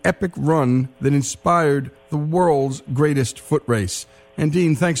and epic run that inspired the world's greatest foot race. And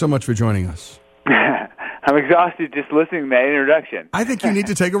Dean, thanks so much for joining us. I'm exhausted just listening to that introduction. I think you need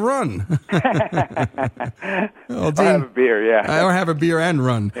to take a run. Well, Dean, I'll have a beer, yeah. Or have a beer and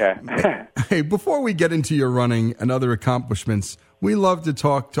run. Yeah. Hey, before we get into your running and other accomplishments, we love to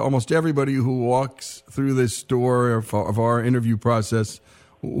talk to almost everybody who walks through this door of our interview process.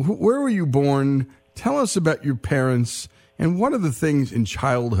 Where were you born? Tell us about your parents, and what are the things in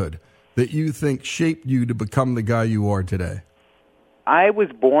childhood that you think shaped you to become the guy you are today? I was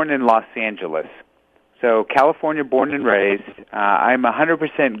born in Los Angeles, so California born and raised. I'm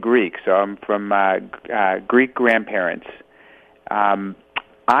 100% Greek, so I'm from Greek grandparents.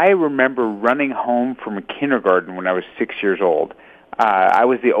 I remember running home from kindergarten when I was 6 years old. I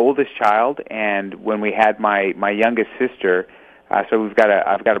was the oldest child, and when we had my youngest sister, so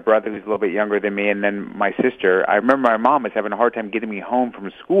I've got a brother who's a little bit younger than me, and then my sister. I remember my mom was having a hard time getting me home from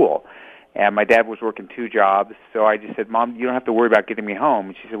school, and my dad was working 2 jobs. So I just said, "Mom, you don't have to worry about getting me home."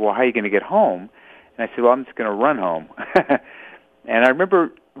 And she said, "Well, how are you going to get home?" And I said, "Well, I'm just going to run home." And I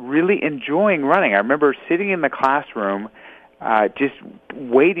remember really enjoying running. I remember sitting in the classroom, just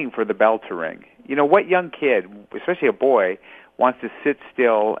waiting for the bell to ring. You know, what young kid, especially a boy, wants to sit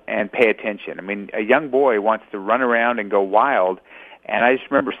still and pay attention? I mean, a young boy wants to run around and go wild. And I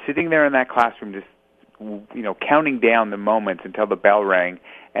just remember sitting there in that classroom, just, counting down the moments until the bell rang,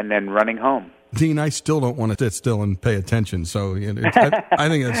 and then running home. Dean, I still don't want to sit still and pay attention. So I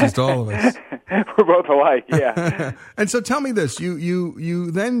think that's just all of us. We're both alike, yeah. And so tell me this: you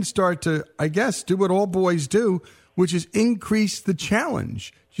then start to, I guess, do what all boys do, which is increase the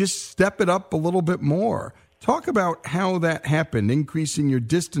challenge. Just step it up a little bit more. Talk about how that happened, increasing your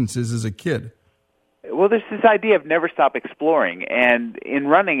distances as a kid. Well, there's this idea of never stop exploring, and in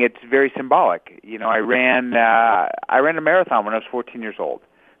running, it's very symbolic. I ran a marathon when I was 14 years old,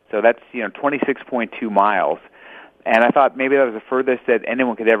 so that's 26.2 miles, and I thought maybe that was the furthest that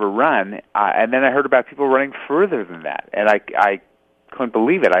anyone could ever run. And then I heard about people running further than that, and I couldn't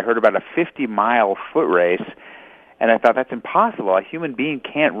believe it. I heard about a 50-mile foot race. And I thought, that's impossible. A human being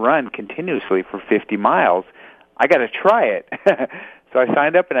can't run continuously for 50 miles. I got to try it. So I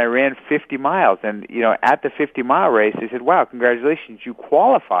signed up and I ran 50 miles. And, at the 50-mile race, they said, "Wow, congratulations, you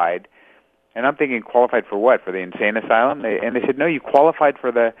qualified." And I'm thinking, qualified for what? For the insane asylum? And they said, "No, you qualified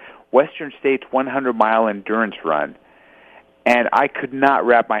for the Western States 100-mile endurance run." And I could not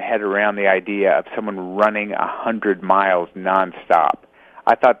wrap my head around the idea of someone running 100 miles nonstop.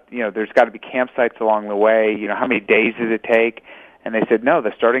 I thought, there's got to be campsites along the way. How many days does it take? And they said, no,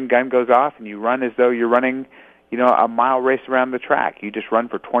 the starting gun goes off, and you run as though you're running, a mile race around the track. You just run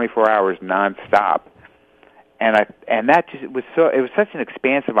for 24 hours nonstop. And that just it was such an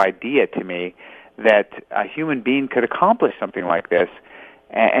expansive idea to me that a human being could accomplish something like this.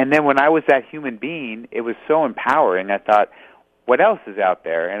 And then when I was that human being, it was so empowering. I thought, what else is out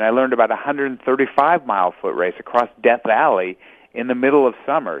there? And I learned about a 135-mile foot race across Death Valley in the middle of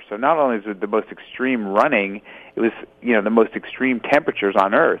summer. So not only was it the most extreme running, it was the most extreme temperatures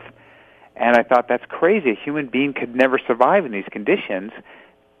on Earth. And I thought, that's crazy. A human being could never survive in these conditions.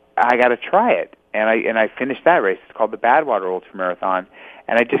 I got to try it. And I finished that race. It's called the Badwater Ultramarathon.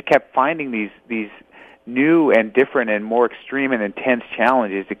 And I just kept finding these new and different and more extreme and intense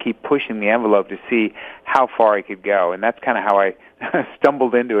challenges to keep pushing the envelope to see how far I could go. And that's kind of how I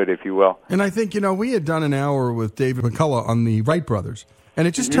stumbled into it, if you will. And I think, we had done an hour with David McCullough on the Wright brothers. And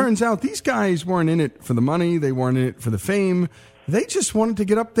it just turns out these guys weren't in it for the money. They weren't in it for the fame. They just wanted to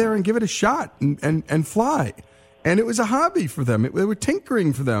get up there and give it a shot and fly. And it was a hobby for them. They were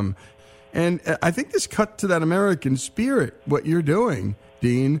tinkering for them. And I think this cut to that American spirit, what you're doing,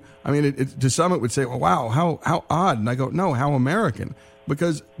 Dean. I mean, to some it would say, well, wow, how odd. And I go, no, how American.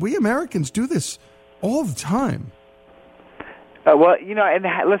 Because we Americans do this all the time. Well, and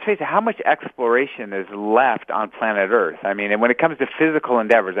let's face it, how much exploration is left on planet Earth? I mean, and when it comes to physical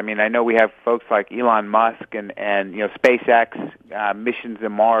endeavors, I mean, I know we have folks like Elon Musk and SpaceX, missions to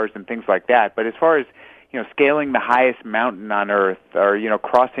Mars and things like that. But as far as, scaling the highest mountain on Earth or,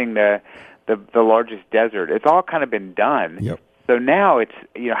 crossing the largest desert, it's all kind of been done. Yep. So now it's,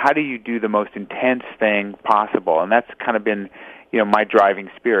 how do you do the most intense thing possible? And that's kind of been, my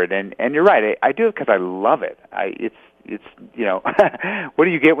driving spirit. And you're right, I do it because I love it. It's what do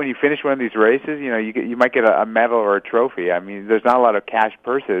you get when you finish one of these races? You might get a medal or a trophy. I mean, there's not a lot of cash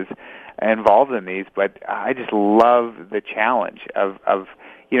purses involved in these, but I just love the challenge of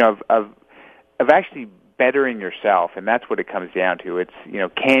actually bettering yourself, and that's what it comes down to. It's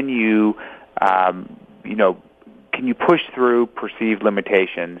can you push through perceived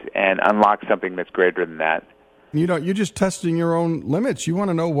limitations and unlock something that's greater than that? You're just testing your own limits. You want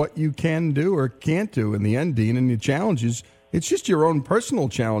to know what you can do or can't do in the end, Dean, and the challenges. It's just your own personal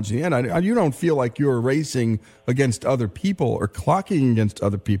challenge in the end. You don't feel like you're racing against other people or clocking against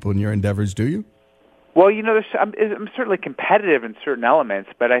other people in your endeavors, do you? Well, I'm certainly competitive in certain elements,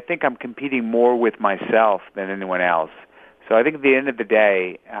 but I think I'm competing more with myself than anyone else. So I think at the end of the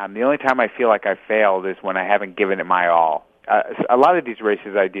day, the only time I feel like I failed is when I haven't given it my all. A lot of these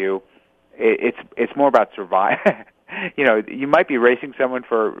races I do, it's more about survive. You might be racing someone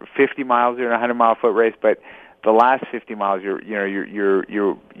for 50 miles or a 100-mile foot race, but the last 50 miles, you're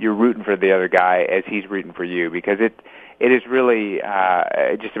rooting for the other guy as he's rooting for you, because it is really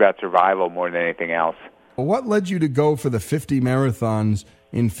just about survival more than anything else. Well, what led you to go for the 50 marathons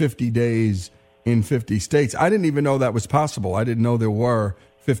in 50 days in 50 states? I didn't even know that was possible. I didn't know there were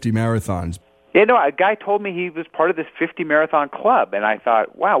 50 marathons. Yeah, no, a guy told me he was part of this 50 marathon club, and I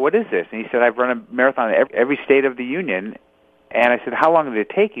thought, wow, what is this? And he said, I've run a marathon in every state of the union. And I said, how long did it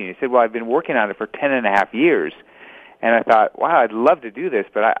take you? And he said, well, I've been working on it for 10 and a half years. And I thought, wow, I'd love to do this,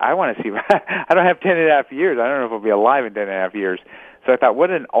 but I want to see. I don't have 10 and a half years. I don't know if I'll be alive in 10 and a half years. So I thought, what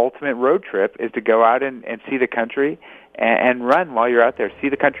an ultimate road trip is to go out and see the country and run while you're out there. See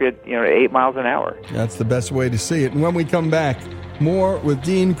the country at 8 miles an hour. That's the best way to see it. And when we come back, more with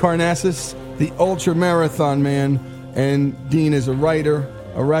Dean Karnazes, the ultra marathon man. And Dean is a writer,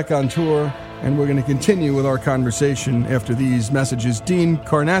 a raconteur, and we're going to continue with our conversation after these messages. Dean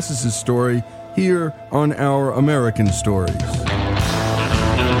Karnazes' story here on Our American Stories.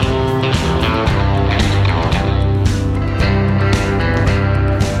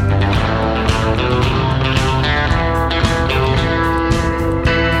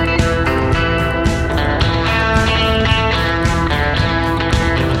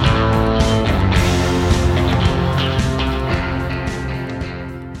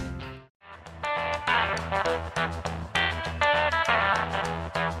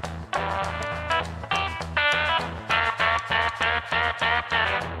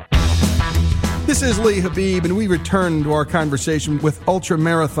 This is Lee Habib, and we return to our conversation with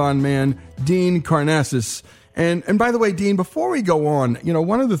ultra-marathon man Dean Karnazes. And by the way, Dean, before we go on,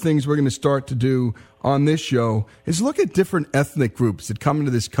 one of the things we're going to start to do on this show is look at different ethnic groups that come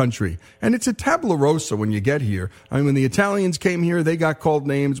into this country. And it's a tabula rasa when you get here. I mean, when the Italians came here, they got called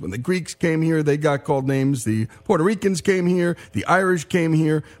names. When the Greeks came here, they got called names. The Puerto Ricans came here. The Irish came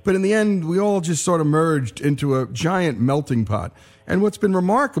here. But in the end, we all just sort of merged into a giant melting pot. And what's been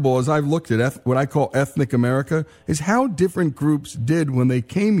remarkable as I've looked at what I call ethnic America is how different groups did when they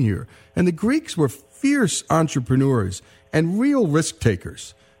came here. And the Greeks were fierce entrepreneurs. and real risk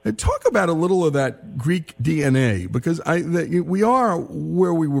takers. Talk about a little of that Greek DNA, because we are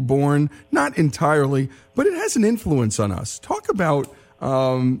where we were born, not entirely, but it has an influence on us. Talk about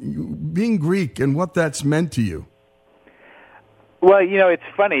being Greek and what that's meant to you. Well, it's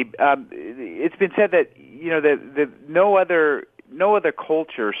funny. It's been said that that no other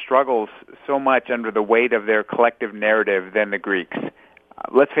culture struggles so much under the weight of their collective narrative than the Greeks.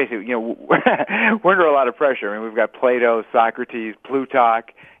 Let's face it, we're under a lot of pressure. I mean, we've got Plato, Socrates, Plutarch,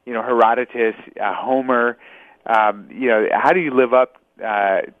 Herodotus, Homer. How do you live up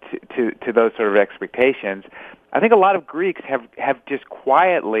to those sort of expectations? I think a lot of Greeks have just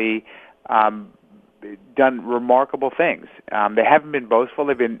quietly done remarkable things. They haven't been boastful.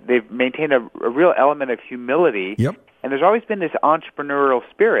 They've maintained a real element of humility. Yep. And there's always been this entrepreneurial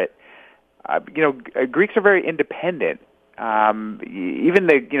spirit. Greeks are very independent. Even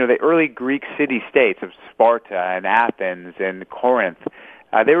the early Greek city-states of Sparta and Athens and Corinth,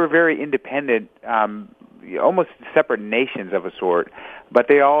 they were very independent, almost separate nations of a sort, but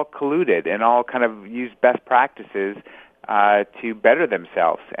they all colluded and all kind of used best practices to better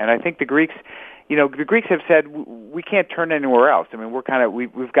themselves. And I think the Greeks have said we can't turn anywhere else. I mean,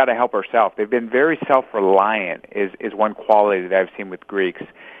 we've got to help ourselves. They've been very self-reliant is one quality that I've seen with Greeks.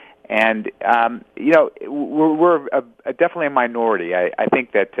 And, we're definitely a minority. I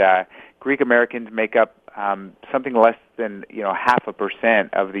think that Greek Americans make up something less than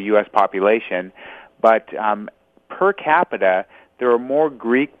 0.5% of the U.S. population, but per capita, there are more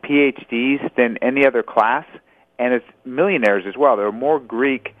Greek PhDs than any other class, and it's millionaires as well. There are more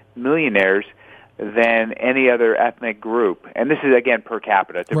Greek millionaires than any other ethnic group. And this is, again, per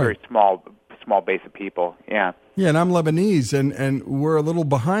capita. It's a very small base of people, yeah. Yeah, and I'm Lebanese, and we're a little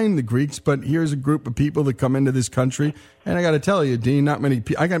behind the Greeks, but here's a group of people that come into this country, and I got to tell you, Dean, not many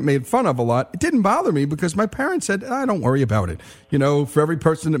people, I got made fun of a lot. It didn't bother me because my parents said, don't worry about it. For every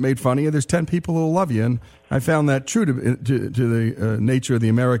person that made fun of you, there's 10 people who will love you, and I found that true to the nature of the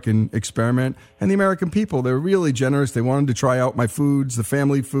American experiment and the American people. They were really generous. They wanted to try out my foods, the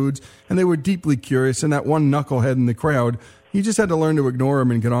family foods, and they were deeply curious, and that one knucklehead in the crowd, you just had to learn to ignore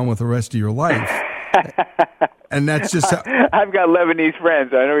him and get on with the rest of your life. And that's just how... I've got Lebanese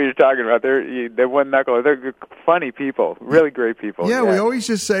friends. I know what you're talking about. They're one knuckle. They're funny people, really great people. Yeah, we always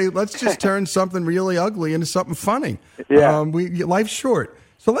just say, let's just turn something really ugly into something funny. Yeah. Life's short.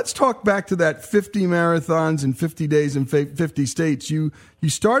 So let's talk back to that 50 marathons in 50 days in 50 states. You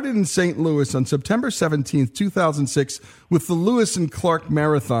started in St. Louis on September 17th, 2006 with the Lewis and Clark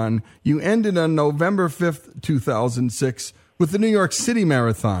Marathon. You ended on November 5th, 2006 with the New York City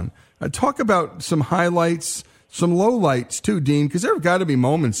Marathon. Talk about some highlights, some lowlights too, Dean, because there have got to be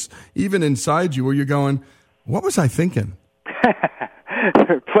moments, even inside you, where you're going, what was I thinking?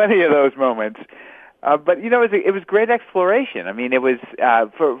 Plenty of those moments. But, it was great exploration. I mean, it was,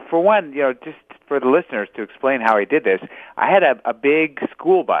 for one, just for the listeners to explain how I did this, I had a big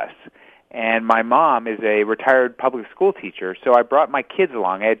school bus, and my mom is a retired public school teacher, so I brought my kids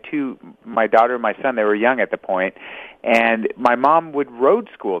along. I had two, my daughter and my son. They were young at the point, and my mom would road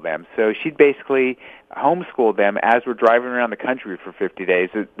school them. So she'd basically homeschool them as we're driving around the country for 50 days.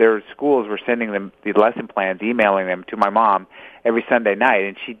 Their schools were sending them the lesson plans, emailing them to my mom every Sunday night,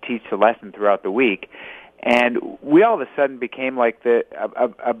 and she'd teach the lesson throughout the week. And we all of a sudden became like a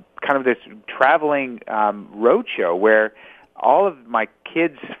kind of this traveling road show where all of my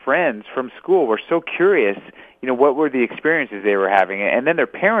kids' friends from school were so curious, what were the experiences they were having. And then their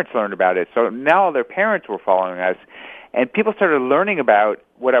parents learned about it. So now their parents were following us. And people started learning about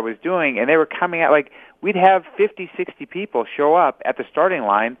what I was doing, and they were coming out. Like, we'd have 50, 60 people show up at the starting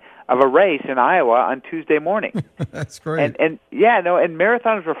line of a race in Iowa on Tuesday morning. That's great. And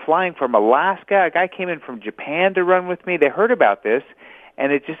marathons were flying from Alaska. A guy came in from Japan to run with me. They heard about this,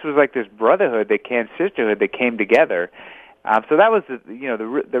 and it just was like this brotherhood, sisterhood that came together. So that was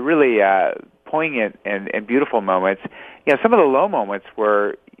the really poignant and beautiful moments. Some of the low moments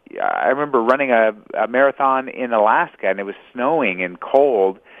were, I remember running a marathon in Alaska, and it was snowing and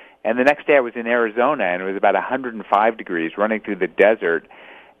cold. And the next day I was in Arizona, and it was about 105 degrees, running through the desert.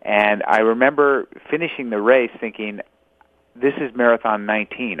 And I remember finishing the race thinking, this is marathon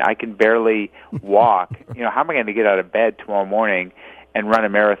 19. I can barely walk. How am I going to get out of bed tomorrow morning and run a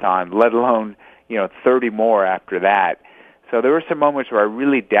marathon, let alone, 30 more after that? So there were some moments where I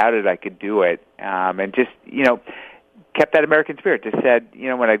really doubted I could do it, and just, kept that American spirit. Just said,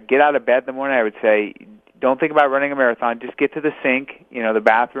 when I'd get out of bed in the morning, I would say, don't think about running a marathon. Just get to the sink, the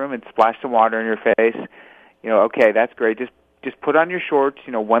bathroom, and splash some water in your face. Okay, that's great. Just put on your shorts,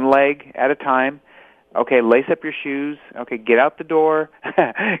 one leg at a time. Okay, lace up your shoes. Okay, get out the door.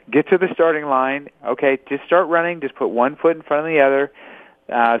 Get to the starting line. Okay, just start running. Just put one foot in front of the other.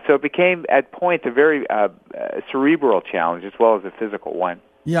 So it became, at points, a very cerebral challenge as well as a physical one.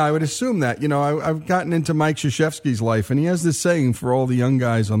 Yeah, I would assume that. I've gotten into Mike Krzyzewski's life, and he has this saying for all the young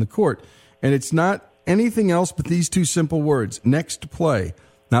guys on the court, and it's not anything else but these two simple words: next play.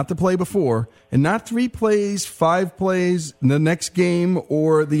 Not the play before, and not 3 plays, 5 plays, the next game,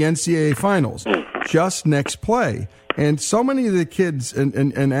 or the NCAA finals. Just next play. And so many of the kids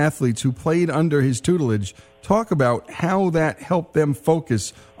and athletes who played under his tutelage talk about how that helped them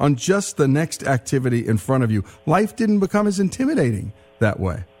focus on just the next activity in front of you. Life didn't become as intimidating that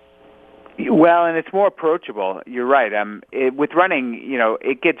way. Well, and it's more approachable. You're right. With running,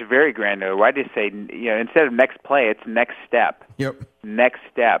 it gets very granular. I just say, instead of next play, it's next step. Yep. Next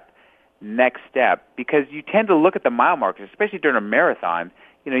step. Next step. Because you tend to look at the mile markers, especially during a marathon.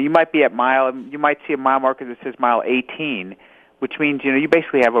 You might be at you might see a mile marker that says mile 18, which means, you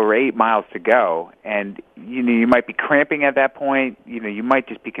basically have over 8 miles to go. And, you might be cramping at that point. You might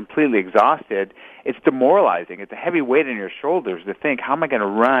just be completely exhausted. It's demoralizing. It's a heavy weight on your shoulders to think, how am I going to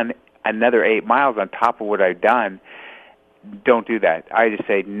run another 8 miles on top of what I've done? Don't do that. I just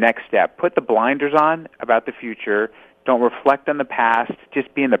say next step. Put the blinders on about the future. Don't reflect on the past.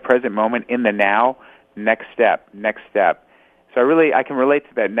 Just be in the present moment, in the now. Next step, next step. So I can relate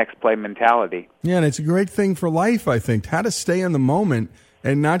to that next play mentality. Yeah, and it's a great thing for life, I think, how to stay in the moment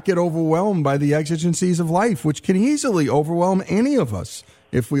and not get overwhelmed by the exigencies of life, which can easily overwhelm any of us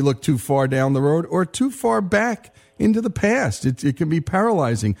if we look too far down the road or too far back into the past. It can be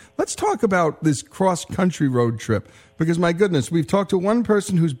paralyzing. Let's talk about this cross-country road trip, because, my goodness, we've talked to one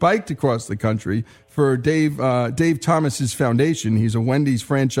person who's biked across the country for Dave Thomas's foundation. He's a Wendy's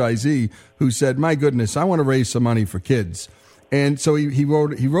franchisee who said, my goodness, I want to raise some money for kids. And so he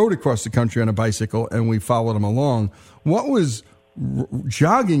rode across the country on a bicycle, and we followed him along. What was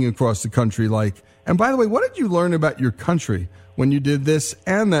jogging across the country like? And by the way, what did you learn about your country when you did this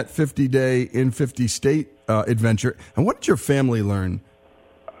and that 50-day in 50-state adventure? And what did your family learn?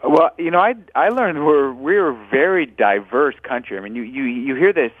 Well, I learned we're a very diverse country. I mean, you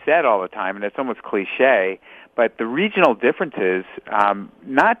hear this said all the time, and it's almost cliche, but the regional differences,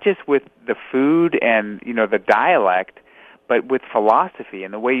 not just with the food and, the dialect, but with philosophy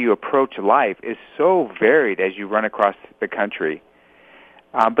and the way you approach life is so varied as you run across the country.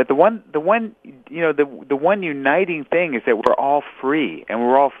 But the one uniting thing is that we're all free and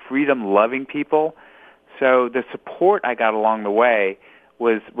we're all freedom-loving people. So the support I got along the way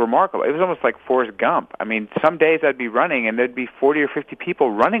was remarkable. It was almost like Forrest Gump. I mean, some days I'd be running and there'd be 40 or 50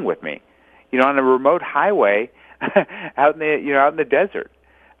 people running with me, on a remote highway out in the desert.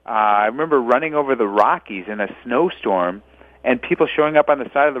 I remember running over the Rockies in a snowstorm and people showing up on the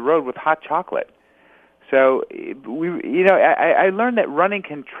side of the road with hot chocolate. So I learned that running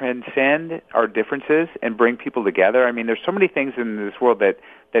can transcend our differences and bring people together. I mean, there's so many things in this world that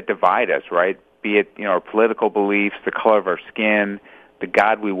divide us, right? Be it our political beliefs, the color of our skin, the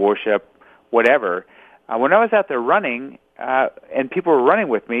God we worship, whatever. When I was out there running and people were running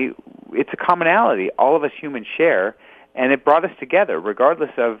with me, it's a commonality all of us humans share, and it brought us together, regardless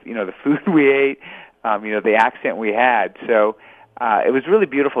of the food we ate, the accent we had. So it was really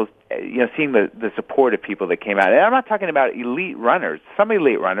beautiful, seeing the support of people that came out. And I'm not talking about elite runners, some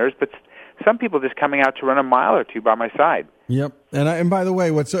elite runners, but some people just coming out to run a mile or two by my side. Yep. And by the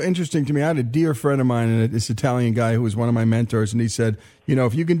way, what's so interesting to me, I had a dear friend of mine, and this Italian guy who was one of my mentors, and he said,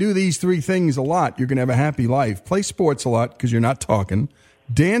 if you can do these 3 things a lot, you're going to have a happy life. Play sports a lot because you're not talking.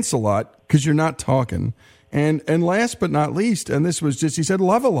 Dance a lot because you're not talking. And last but not least, and this was just, he said,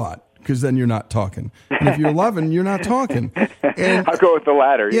 love a lot, because then you're not talking. And if you're loving, you're not talking. And I'll go with the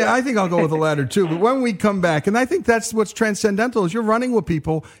latter. Yeah, I think I'll go with the latter, too. But when we come back, and I think that's what's transcendental, is you're running with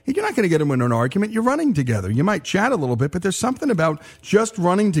people. You're not going to get them in an argument. You're running together. You might chat a little bit, but there's something about just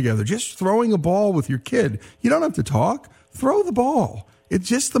running together, just throwing a ball with your kid. You don't have to talk. Throw the ball. It's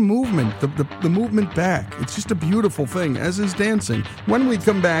just the movement, the movement back. It's just a beautiful thing, as is dancing. When we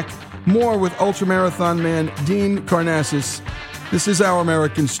come back, more with ultramarathon man Dean Karnazes. This is Our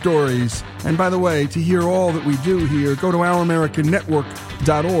American Stories. And by the way, to hear all that we do here, go to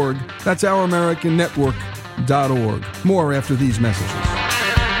OurAmericanNetwork.org. That's OurAmericanNetwork.org. More after these messages.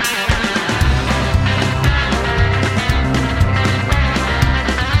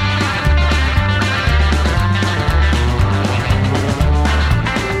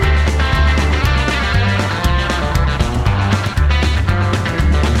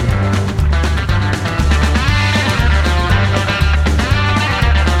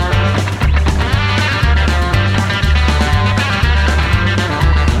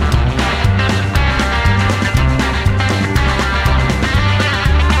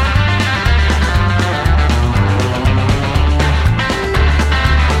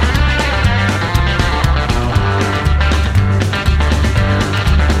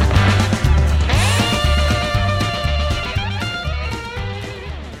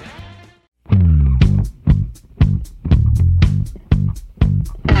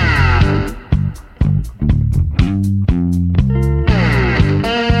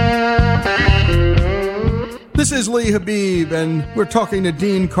 This is Lee Habib, and we're talking to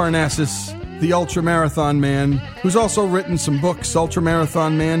Dean Karnassus, the ultramarathon man, who's also written some books,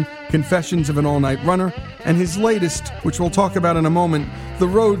 Ultramarathon Man, Confessions of an All-Night Runner, and his latest, which we'll talk about in a moment, The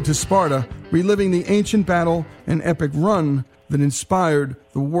Road to Sparta, reliving the ancient battle and epic run that inspired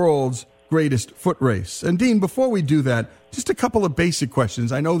the world's greatest foot race. And Dean, before we do that, just a couple of basic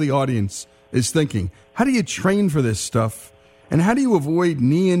questions. I know the audience is thinking, how do you train for this stuff? And how do you avoid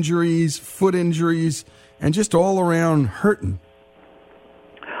knee injuries, foot injuries, and just all around hurting?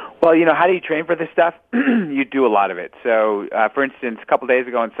 Well, how do you train for this stuff? You do a lot of it. So, for instance, a couple days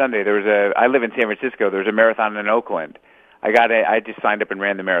ago on Sunday, I live in San Francisco, there was a marathon in Oakland. I just signed up and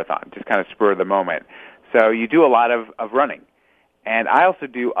ran the marathon, just kind of spur of the moment. So you do a lot of running. And I also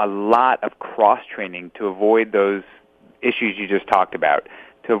do a lot of cross-training to avoid those issues you just talked about,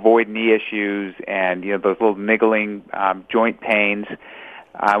 to avoid knee issues and, those little niggling joint pains.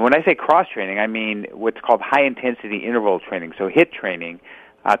 When I say cross-training, I mean what's called high-intensity interval training, so HIIT training.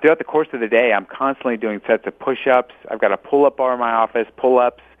 Throughout the course of the day, I'm constantly doing sets of push-ups. I've got a pull-up bar in my office,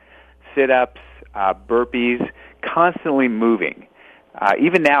 pull-ups, sit-ups, burpees, constantly moving.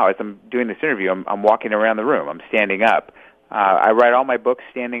 Even now, as I'm doing this interview, I'm walking around the room. I'm standing up. I write all my books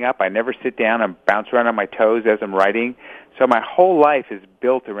standing up. I never sit down. I bounce around on my toes as I'm writing. So my whole life is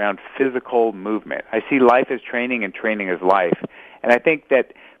built around physical movement. I see life as training and training as life. And I think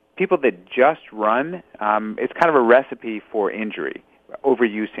that people that just run, it's kind of a recipe for injury,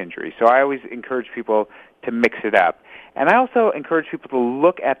 overuse injury. So I always encourage people to mix it up. And I also encourage people to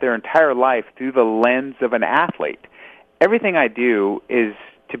look at their entire life through the lens of an athlete. Everything I do is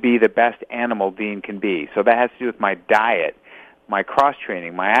to be the best animal Dean can be. So that has to do with my diet, my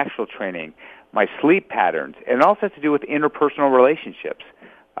cross-training, my actual training, my sleep patterns, and it also has to do with interpersonal relationships.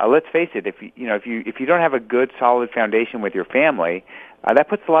 Let's face it, if you don't have a good, solid foundation with your family, that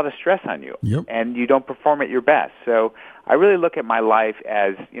puts a lot of stress on you, yep. And you don't perform at your best. So I really look at my life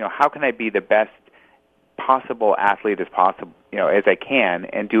as, how can I be the best possible athlete as possible, as I can,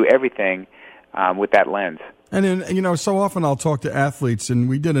 and do everything with that lens. And then, so often I'll talk to athletes, and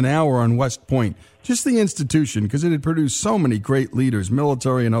we did an hour on West Point, just the institution, because it had produced so many great leaders,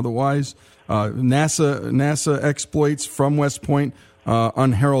 military and otherwise, NASA exploits from West Point,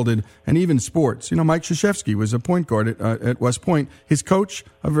 unheralded, and even sports. Mike Krzyzewski was a point guard at West Point. His coach,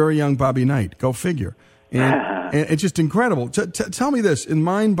 a very young Bobby Knight. Go figure. And it's just incredible. Tell me this, in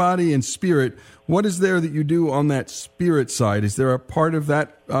mind, body, and spirit, what is there that you do on that spirit side? Is there a part of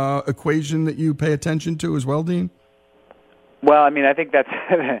that equation that you pay attention to as well, Dean? Well, I think that's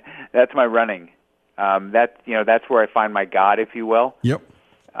that's my running. That's where I find my God, if you will. Yep.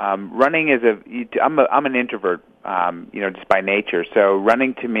 Running is I'm an introvert, just by nature. So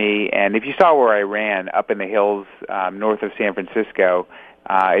running to me, and if you saw where I ran up in the hills north of San Francisco,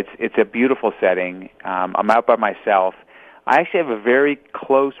 it's a beautiful setting. I'm out by myself. I actually have a very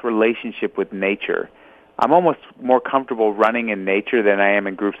close relationship with nature. I'm almost more comfortable running in nature than I am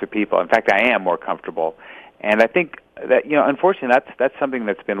in groups of people. In fact, I am more comfortable. And I think that, unfortunately, that's something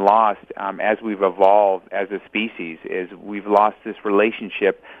that's been lost as we've evolved as a species, is we've lost this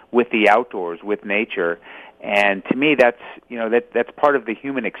relationship with the outdoors, with nature. And to me, that's part of the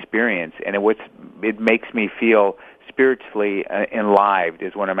human experience, and it makes me feel spiritually enlivened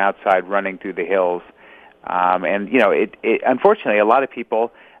is when I'm outside running through the hills. Unfortunately, a lot of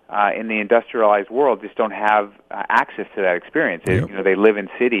people in the industrialized world just don't have access to that experience. Yep. They live in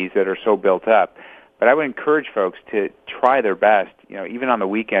cities that are so built up. But I would encourage folks to try their best, even on the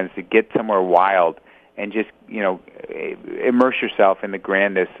weekends, to get somewhere wild and just, immerse yourself in the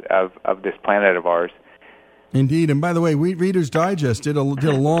grandness of this planet of ours. Indeed. And by the way, Reader's Digest did a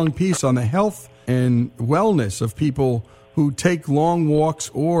long piece on the health and wellness of people who take long walks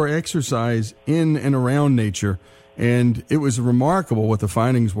or exercise in and around nature. And it was remarkable what the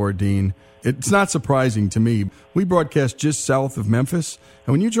findings were, Dean. It's not surprising to me. We broadcast just south of Memphis,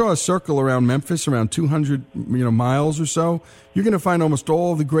 and when you draw a circle around Memphis, around 200 miles or so, you're going to find almost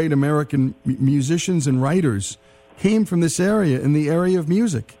all the great American musicians and writers came from this area, in the area of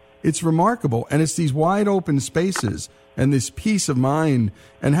music. It's remarkable, and it's these wide open spaces and this peace of mind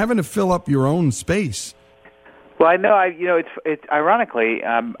and having to fill up your own space. Well, I know. It's ironically,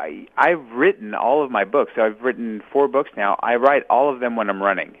 I've written all of my books. So I've written 4 books now. I write all of them when I'm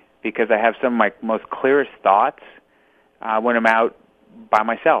running, because I have some of my most clearest thoughts when I'm out by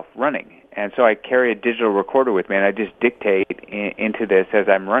myself running. And so I carry a digital recorder with me, and I just dictate into this as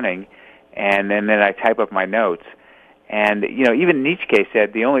I'm running, and then I type up my notes. And even Nietzsche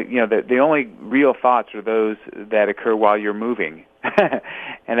said the only real thoughts are those that occur while you're moving.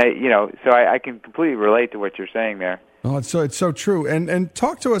 And I can completely relate to what you're saying there. Oh, it's so true. And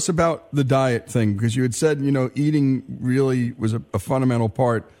talk to us about the diet thing, because you had said, eating really was a fundamental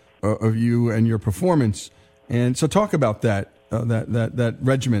part of you and your performance. And so talk about that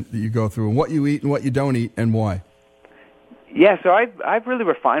regiment that you go through and what you eat and what you don't eat and why. Yeah, so I've really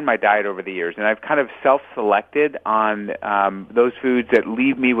refined my diet over the years, and I've kind of self-selected on those foods that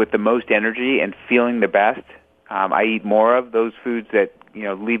leave me with the most energy and feeling the best. I eat more of those foods that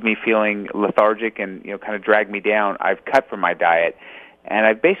leave me feeling lethargic and kind of drag me down. I've cut from my diet, and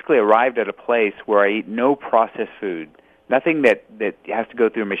I've basically arrived at a place where I eat no processed food, nothing that has to go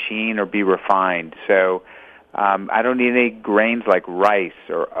through a machine or be refined. So I don't eat any grains like rice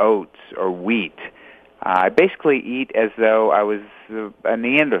or oats or wheat. I basically eat as though I was a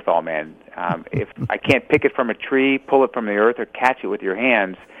Neanderthal man. If I can't pick it from a tree, pull it from the earth, or catch it with your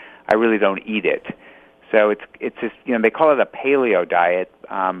hands, I really don't eat it. So it's just, they call it a paleo diet.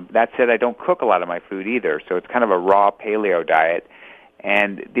 That said, I don't cook a lot of my food either, so it's kind of a raw paleo diet.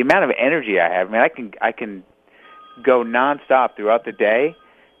 And the amount of energy I have, I can go nonstop throughout the day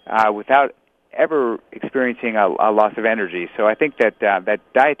without ever experiencing a loss of energy. So I think that that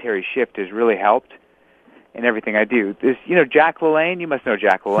dietary shift has really helped in everything I do. This, Jack LaLanne, you must know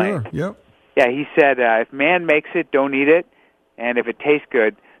Jack LaLanne. Sure, yep. Yeah, he said, if man makes it, don't eat it, and if it tastes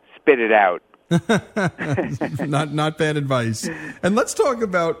good, spit it out. Not bad advice. And let's talk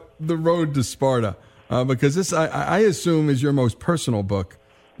about The Road to Sparta, because this, I assume, is your most personal book,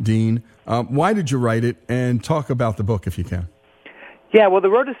 Dean. Why did you write it? And talk about the book if you can. Yeah, well, The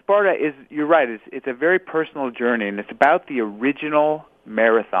Road to Sparta is, you're right, it's a very personal journey, and it's about the original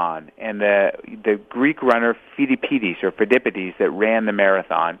marathon and the Greek runner Phidippides that ran the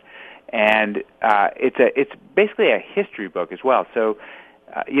marathon. And it's basically a history book as well. So,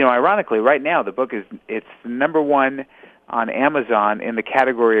 ironically, right now the book it's number one on Amazon in the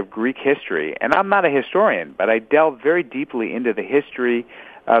category of Greek history. And I'm not a historian, but I delved very deeply into the history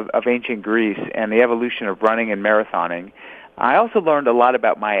of ancient Greece and the evolution of running and marathoning. I also learned a lot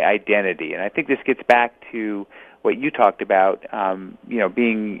about my identity, and I think this gets back to what you talked about,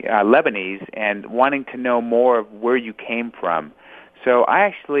 being Lebanese and wanting to know more of where you came from. So I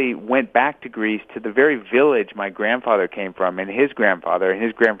actually went back to Greece, to the very village my grandfather came from, and his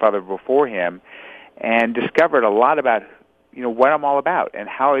grandfather before him, and discovered a lot about what I'm all about and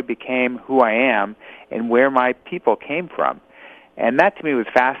how I became who I am and where my people came from. And that to me was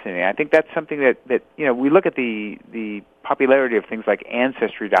fascinating. I think that's something that we look at the popularity of things like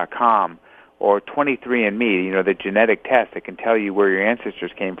Ancestry.com or 23andMe, the genetic test that can tell you where your ancestors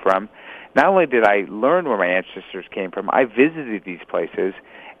came from. Not only did I learn where my ancestors came from, I visited these places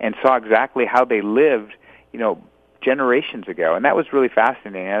and saw exactly how they lived, generations ago. And that was really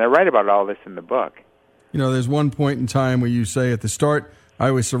fascinating. And I write about all this in the book. There's one point in time where you say, at the start,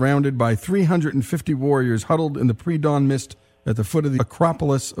 I was surrounded by 350 warriors huddled in the pre-dawn mist at the foot of the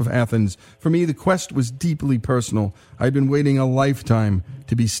Acropolis of Athens. For me, the quest was deeply personal. I'd been waiting a lifetime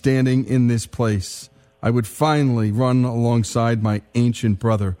to be standing in this place. I would finally run alongside my ancient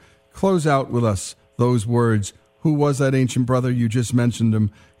brother. Close out with us those words. Who was that ancient brother? You just mentioned him.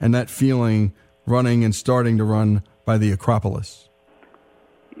 And that feeling, running and starting to run by the Acropolis.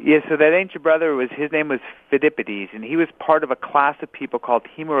 Yeah, so that ancient brother, his name was Phidippides, and he was part of a class of people called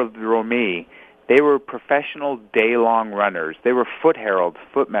Hemorodromi. They were professional day-long runners. They were foot heralds,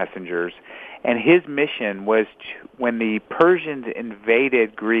 foot messengers. And his mission was when the Persians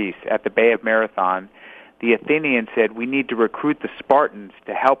invaded Greece at the Bay of Marathon, the Athenians said, we need to recruit the Spartans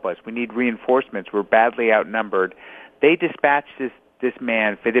to help us. We need reinforcements. We're badly outnumbered. They dispatched this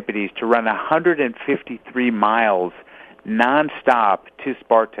man, Phidippides, to run 153 miles nonstop to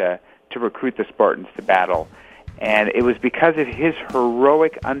Sparta to recruit the Spartans to battle. And it was because of his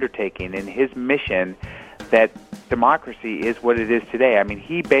heroic undertaking and his mission that democracy is what it is today. I mean,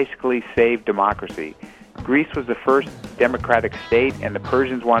 he basically saved democracy. Greece was the first democratic state, and the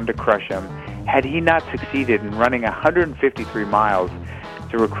Persians wanted to crush him. Had he not succeeded in running 153 miles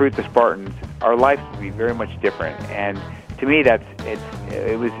to recruit the Spartans, our lives would be very much different. And to me,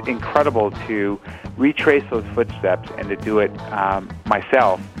 it was incredible to retrace those footsteps and to do it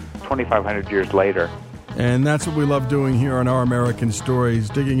myself 2,500 years later. And that's what we love doing here on Our American Stories,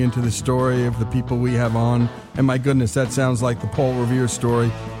 digging into the story of the people we have on. And my goodness, that sounds like the Paul Revere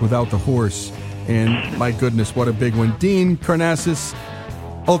story without the horse. And my goodness, what a big one. Dean Karnazes,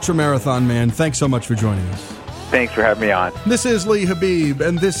 ultramarathon man, thanks so much for joining us. Thanks for having me on. This is Lee Habib,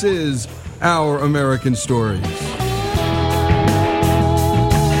 and this is Our American Stories.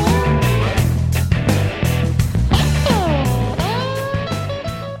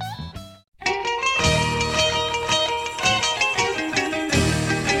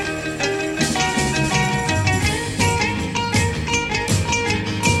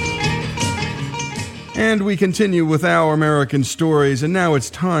 And we continue with Our American Stories, and now it's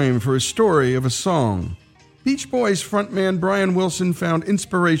time for a story of a song. Beach Boys frontman Brian Wilson found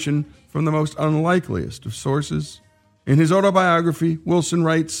inspiration from the most unlikeliest of sources. In his autobiography, Wilson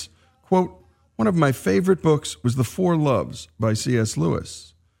writes, quote, "One of my favorite books was The Four Loves by C.S.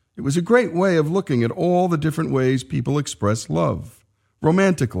 Lewis. It was a great way of looking at all the different ways people express love.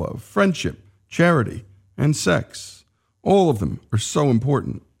 Romantic love, friendship, charity, and sex. All of them are so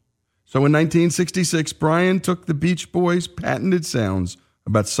important. So in 1966, Brian took the Beach Boys' patented sounds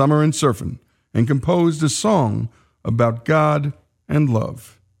about summer and surfing and composed a song about God and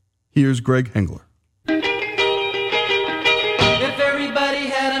love. Here's Greg Hengler. If everybody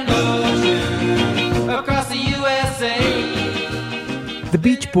had an ocean across the USA. The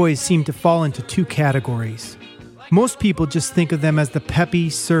Beach Boys seem to fall into two categories. Most people just think of them as the peppy,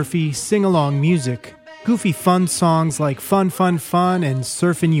 surfy, sing-along music, goofy fun songs like Fun, Fun, Fun and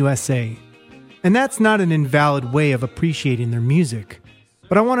Surfin' USA. And that's not an invalid way of appreciating their music.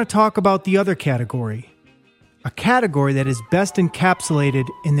 But I want to talk about the other category. A category that is best encapsulated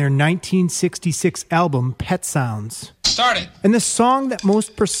in their 1966 album, Pet Sounds. Start it. And the song that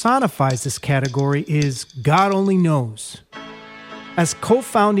most personifies this category is God Only Knows. As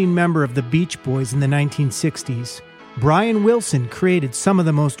co-founding member of the Beach Boys in the 1960s, Brian Wilson created some of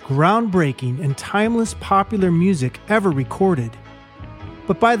the most groundbreaking and timeless popular music ever recorded.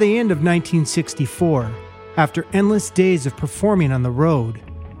 But by the end of 1964, after endless days of performing on the road,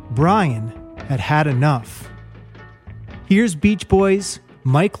 Brian had had enough. Here's Beach Boys,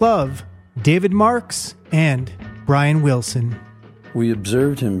 Mike Love, David Marks, and Brian Wilson. We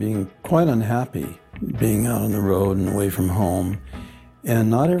observed him being quite unhappy, being out on the road and away from home.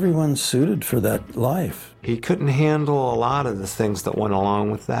 And not everyone's suited for that life. He couldn't handle a lot of the things that went along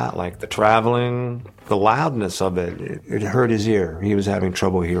with that, like the traveling, the loudness of it. It hurt his ear. He was having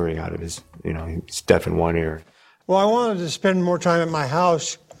trouble hearing out of his, he's deaf in one ear. Well, I wanted to spend more time at my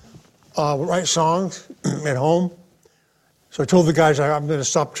house, write songs at home. So I told the guys I'm going to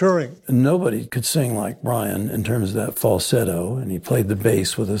stop touring. Nobody could sing like Brian in terms of that falsetto, and he played the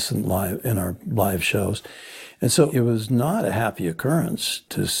bass with us in our live shows. And so it was not a happy occurrence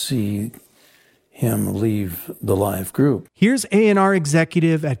to see him leave the live group. Here's A&R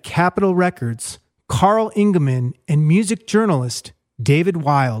executive at Capitol Records, Carl Ingeman, and music journalist David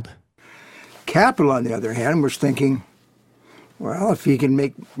Wild. Capitol, on the other hand, was thinking, well, if he can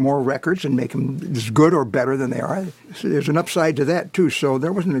make more records and make them as good or better than they are, there's an upside to that, too. So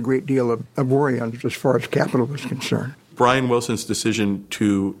there wasn't a great deal of worry on as far as Capitol was concerned. Brian Wilson's decision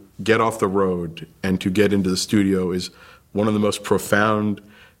to get off the road and to get into the studio is one of the most profound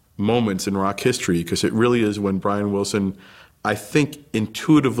moments in rock history, because it really is when Brian Wilson, I think,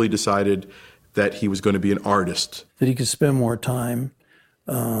 intuitively decided that he was going to be an artist. That he could spend more time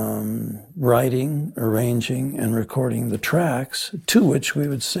writing, arranging, and recording the tracks to which we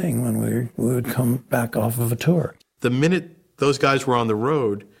would sing when we would come back off of a tour. The minute those guys were on the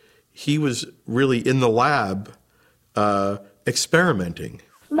road, he was really in the lab experimenting.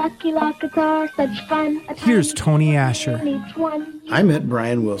 Lucky Lock guitar, such fun. Here's Tony Asher. I met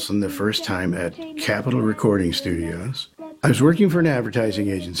Brian Wilson the first time at Capitol Recording Studios. I was working for an advertising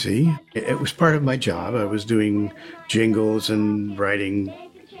agency. It was part of my job. I was doing jingles and writing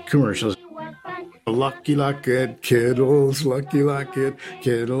commercials. Lucky Lock it, Kiddles, Lucky Lock it,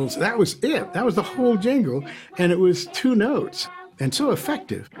 Kiddles. That was it. That was the whole jingle, and it was 2 notes, and so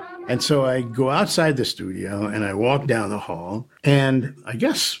effective. And so I go outside the studio, and I walk down the hall, and I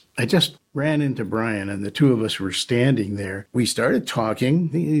guess I just ran into Brian, and the two of us were standing there. We started talking.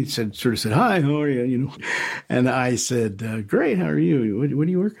 He sort of said, "Hi, how are you?" And I said, "Great, how are you? What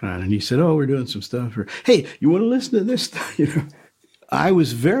are you working on?" And he said, "Oh, we're doing some stuff." Or, "Hey, you want to listen to this stuff?" I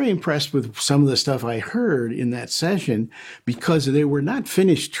was very impressed with some of the stuff I heard in that session because they were not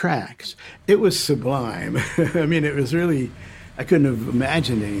finished tracks. It was sublime. I mean, it was really, I couldn't have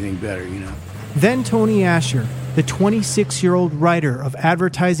imagined anything better, Then Tony Asher, the 26-year-old writer of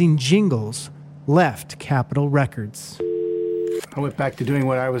advertising jingles, left Capitol Records. I went back to doing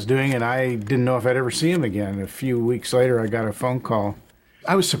what I was doing, and I didn't know if I'd ever see him again. A few weeks later, I got a phone call.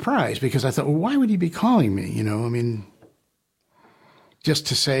 I was surprised because I thought, well, why would he be calling me? Just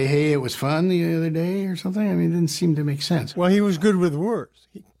to say, hey, it was fun the other day or something? It didn't seem to make sense. Well, he was good with words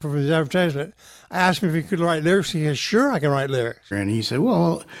for his advertisement. I asked him if he could write lyrics. He said, sure, I can write lyrics. And he said,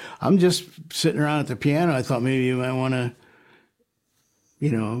 well, I'm just sitting around at the piano. I thought maybe you might want to,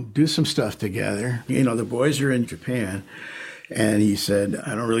 do some stuff together. The boys are in Japan. And he said,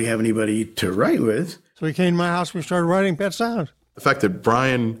 I don't really have anybody to write with. So he came to my house and we started writing Pet Sounds. The fact that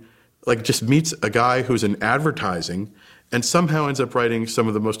Brian just meets a guy who's in advertising and somehow ends up writing some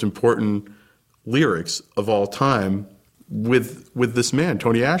of the most important lyrics of all time with this man,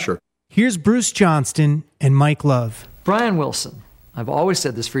 Tony Asher. Here's Bruce Johnston and Mike Love. Brian Wilson, I've always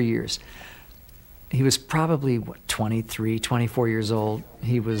said this for years. He was probably, 23, 24 years old.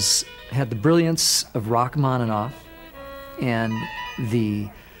 He had the brilliance of Rachmaninoff and the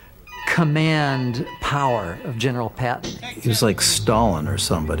command power of General Patton. He was like Stalin or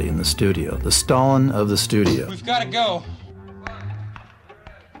somebody in the studio, the Stalin of the studio. We've got to go.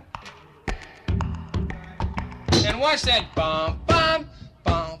 And watch that bum, bum,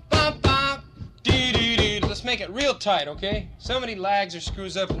 bum, bum, bum, dee, dee, dee. Let's make it real tight, okay? Somebody lags or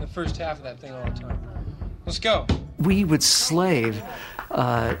screws up in the first half of that thing all the time. Let's go. We would slave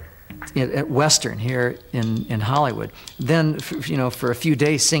at Western here in Hollywood. Then, for a few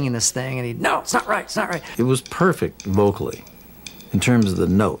days singing this thing, and no, it's not right, it's not right. It was perfect vocally in terms of the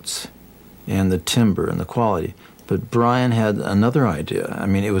notes and the timbre and the quality. But Brian had another idea. I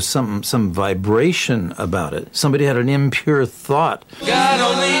mean, it was some vibration about it. Somebody had an impure thought. God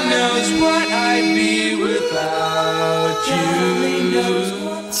only knows what I'd be without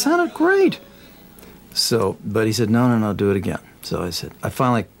you. It sounded great. So, but he said, no, do it again. So I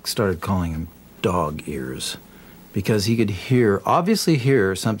finally started calling him Dog Ears, because he could obviously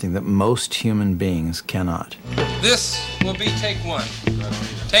hear something that most human beings cannot. This will be take one.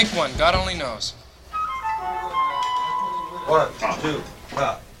 Take one, God only knows. 1, 2, 3.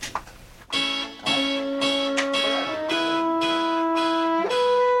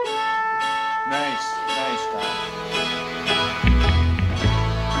 Nice, Tom.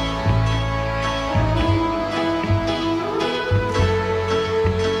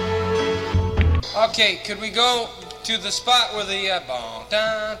 Okay, could we go to the spot where the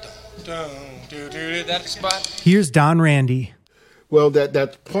that spot? Here's Don Randy. Well,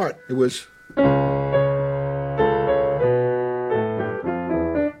 that part, it was...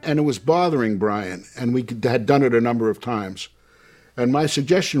 And it was bothering Brian, and we had done it a number of times. And my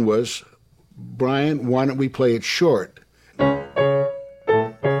suggestion was, Brian, why don't we play it short?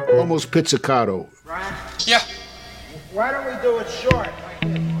 Almost pizzicato. Brian? Yeah. Why don't we do it short?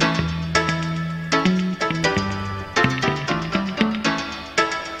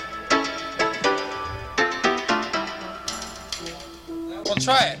 We'll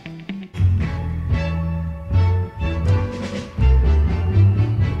try it.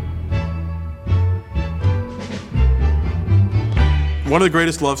 One of the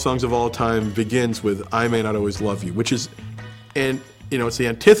greatest love songs of all time begins with I May Not Always Love You, which is, it's the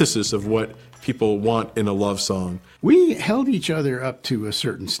antithesis of what people want in a love song. We held each other up to a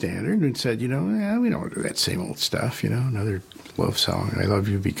certain standard and said, we don't want to do that same old stuff, another love song, I love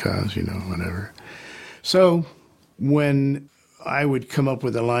you because, whatever. So when I would come up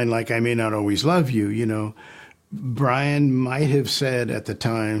with a line like I may not always love you, Brian might have said at the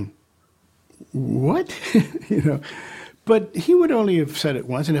time, what? But he would only have said it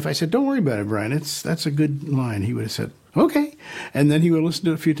once, and if I said, don't worry about it, Brian, that's a good line, he would have said, okay. And then he would listen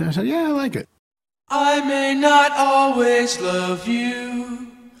to it a few times and say, yeah, I like it. I may not always love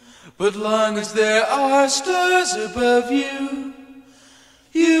you, but long as there are stars above you,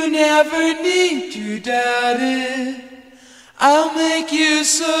 you never need to doubt it. I'll make you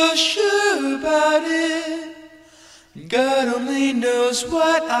so sure about it. God only knows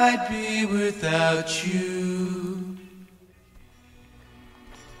what I'd be without you.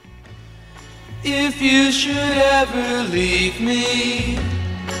 If you should ever leave me,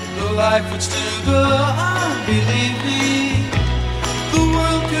 the life would still go on, believe me. The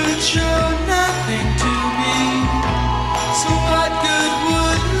world could show nothing to me, so what good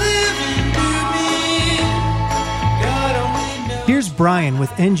would living do me? God only knows. Here's Brian with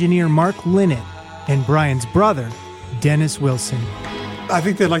engineer Mark Linnett and Brian's brother, Dennis Wilson. I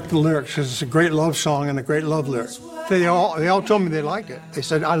think they like the lyrics because it's a great love song and a great love lyric. They all told me they liked it. They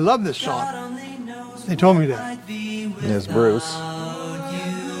said, I love this song. They told me that. Yes, Bruce.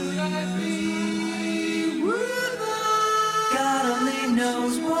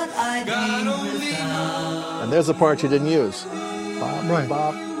 And there's the part you didn't use. Bop, right.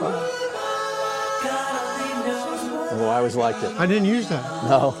 Bop, bop. Well, I always liked it. I didn't use that.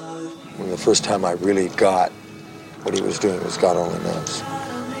 No. When the first time I really got what he was doing was God Only Knows.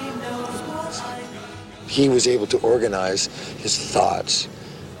 He was able to organize his thoughts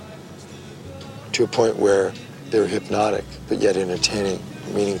to a point where they were hypnotic, but yet entertaining,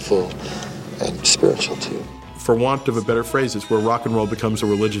 meaningful, and spiritual too. For want of a better phrase, it's where rock and roll becomes a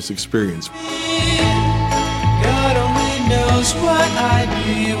religious experience. God only knows what I'd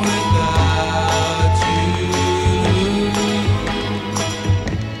be without you.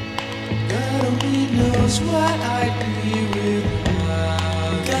 God only knows what I'd be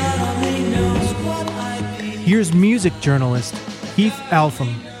without. God only knows Here's music journalist Heath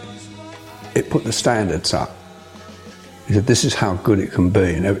Alpham. It put the standards up. He said, this is how good it can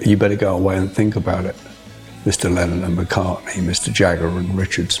be, and you better go away and think about it. Mr. Lennon and McCartney, Mr. Jagger and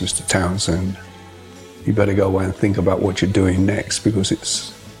Richards, Mr. Townsend. You better go away and think about what you're doing next, because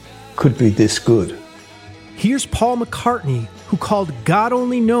it could be this good. Here's Paul McCartney, who called God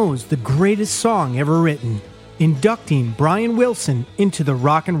Only Knows the greatest song ever written, inducting Brian Wilson into the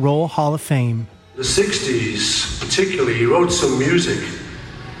Rock and Roll Hall of Fame. The 60s, particularly, he wrote some music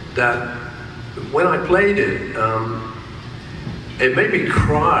that, when I played it, it made me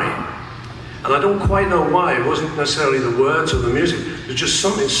cry. And I don't quite know why. It wasn't necessarily the words or the music. There's just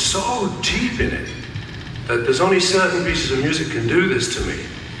something so deep in it that there's only certain pieces of music can do this to me.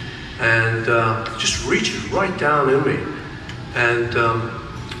 And it just reaches right down in me. And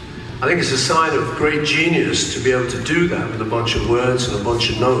I think it's a sign of great genius to be able to do that with a bunch of words and a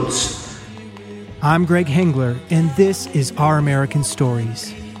bunch of notes. I'm Greg Hengler, and this is Our American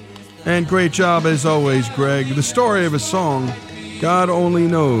Stories. And great job as always, Greg. The story of a song God only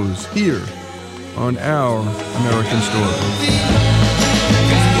knows, here on Our American Stories.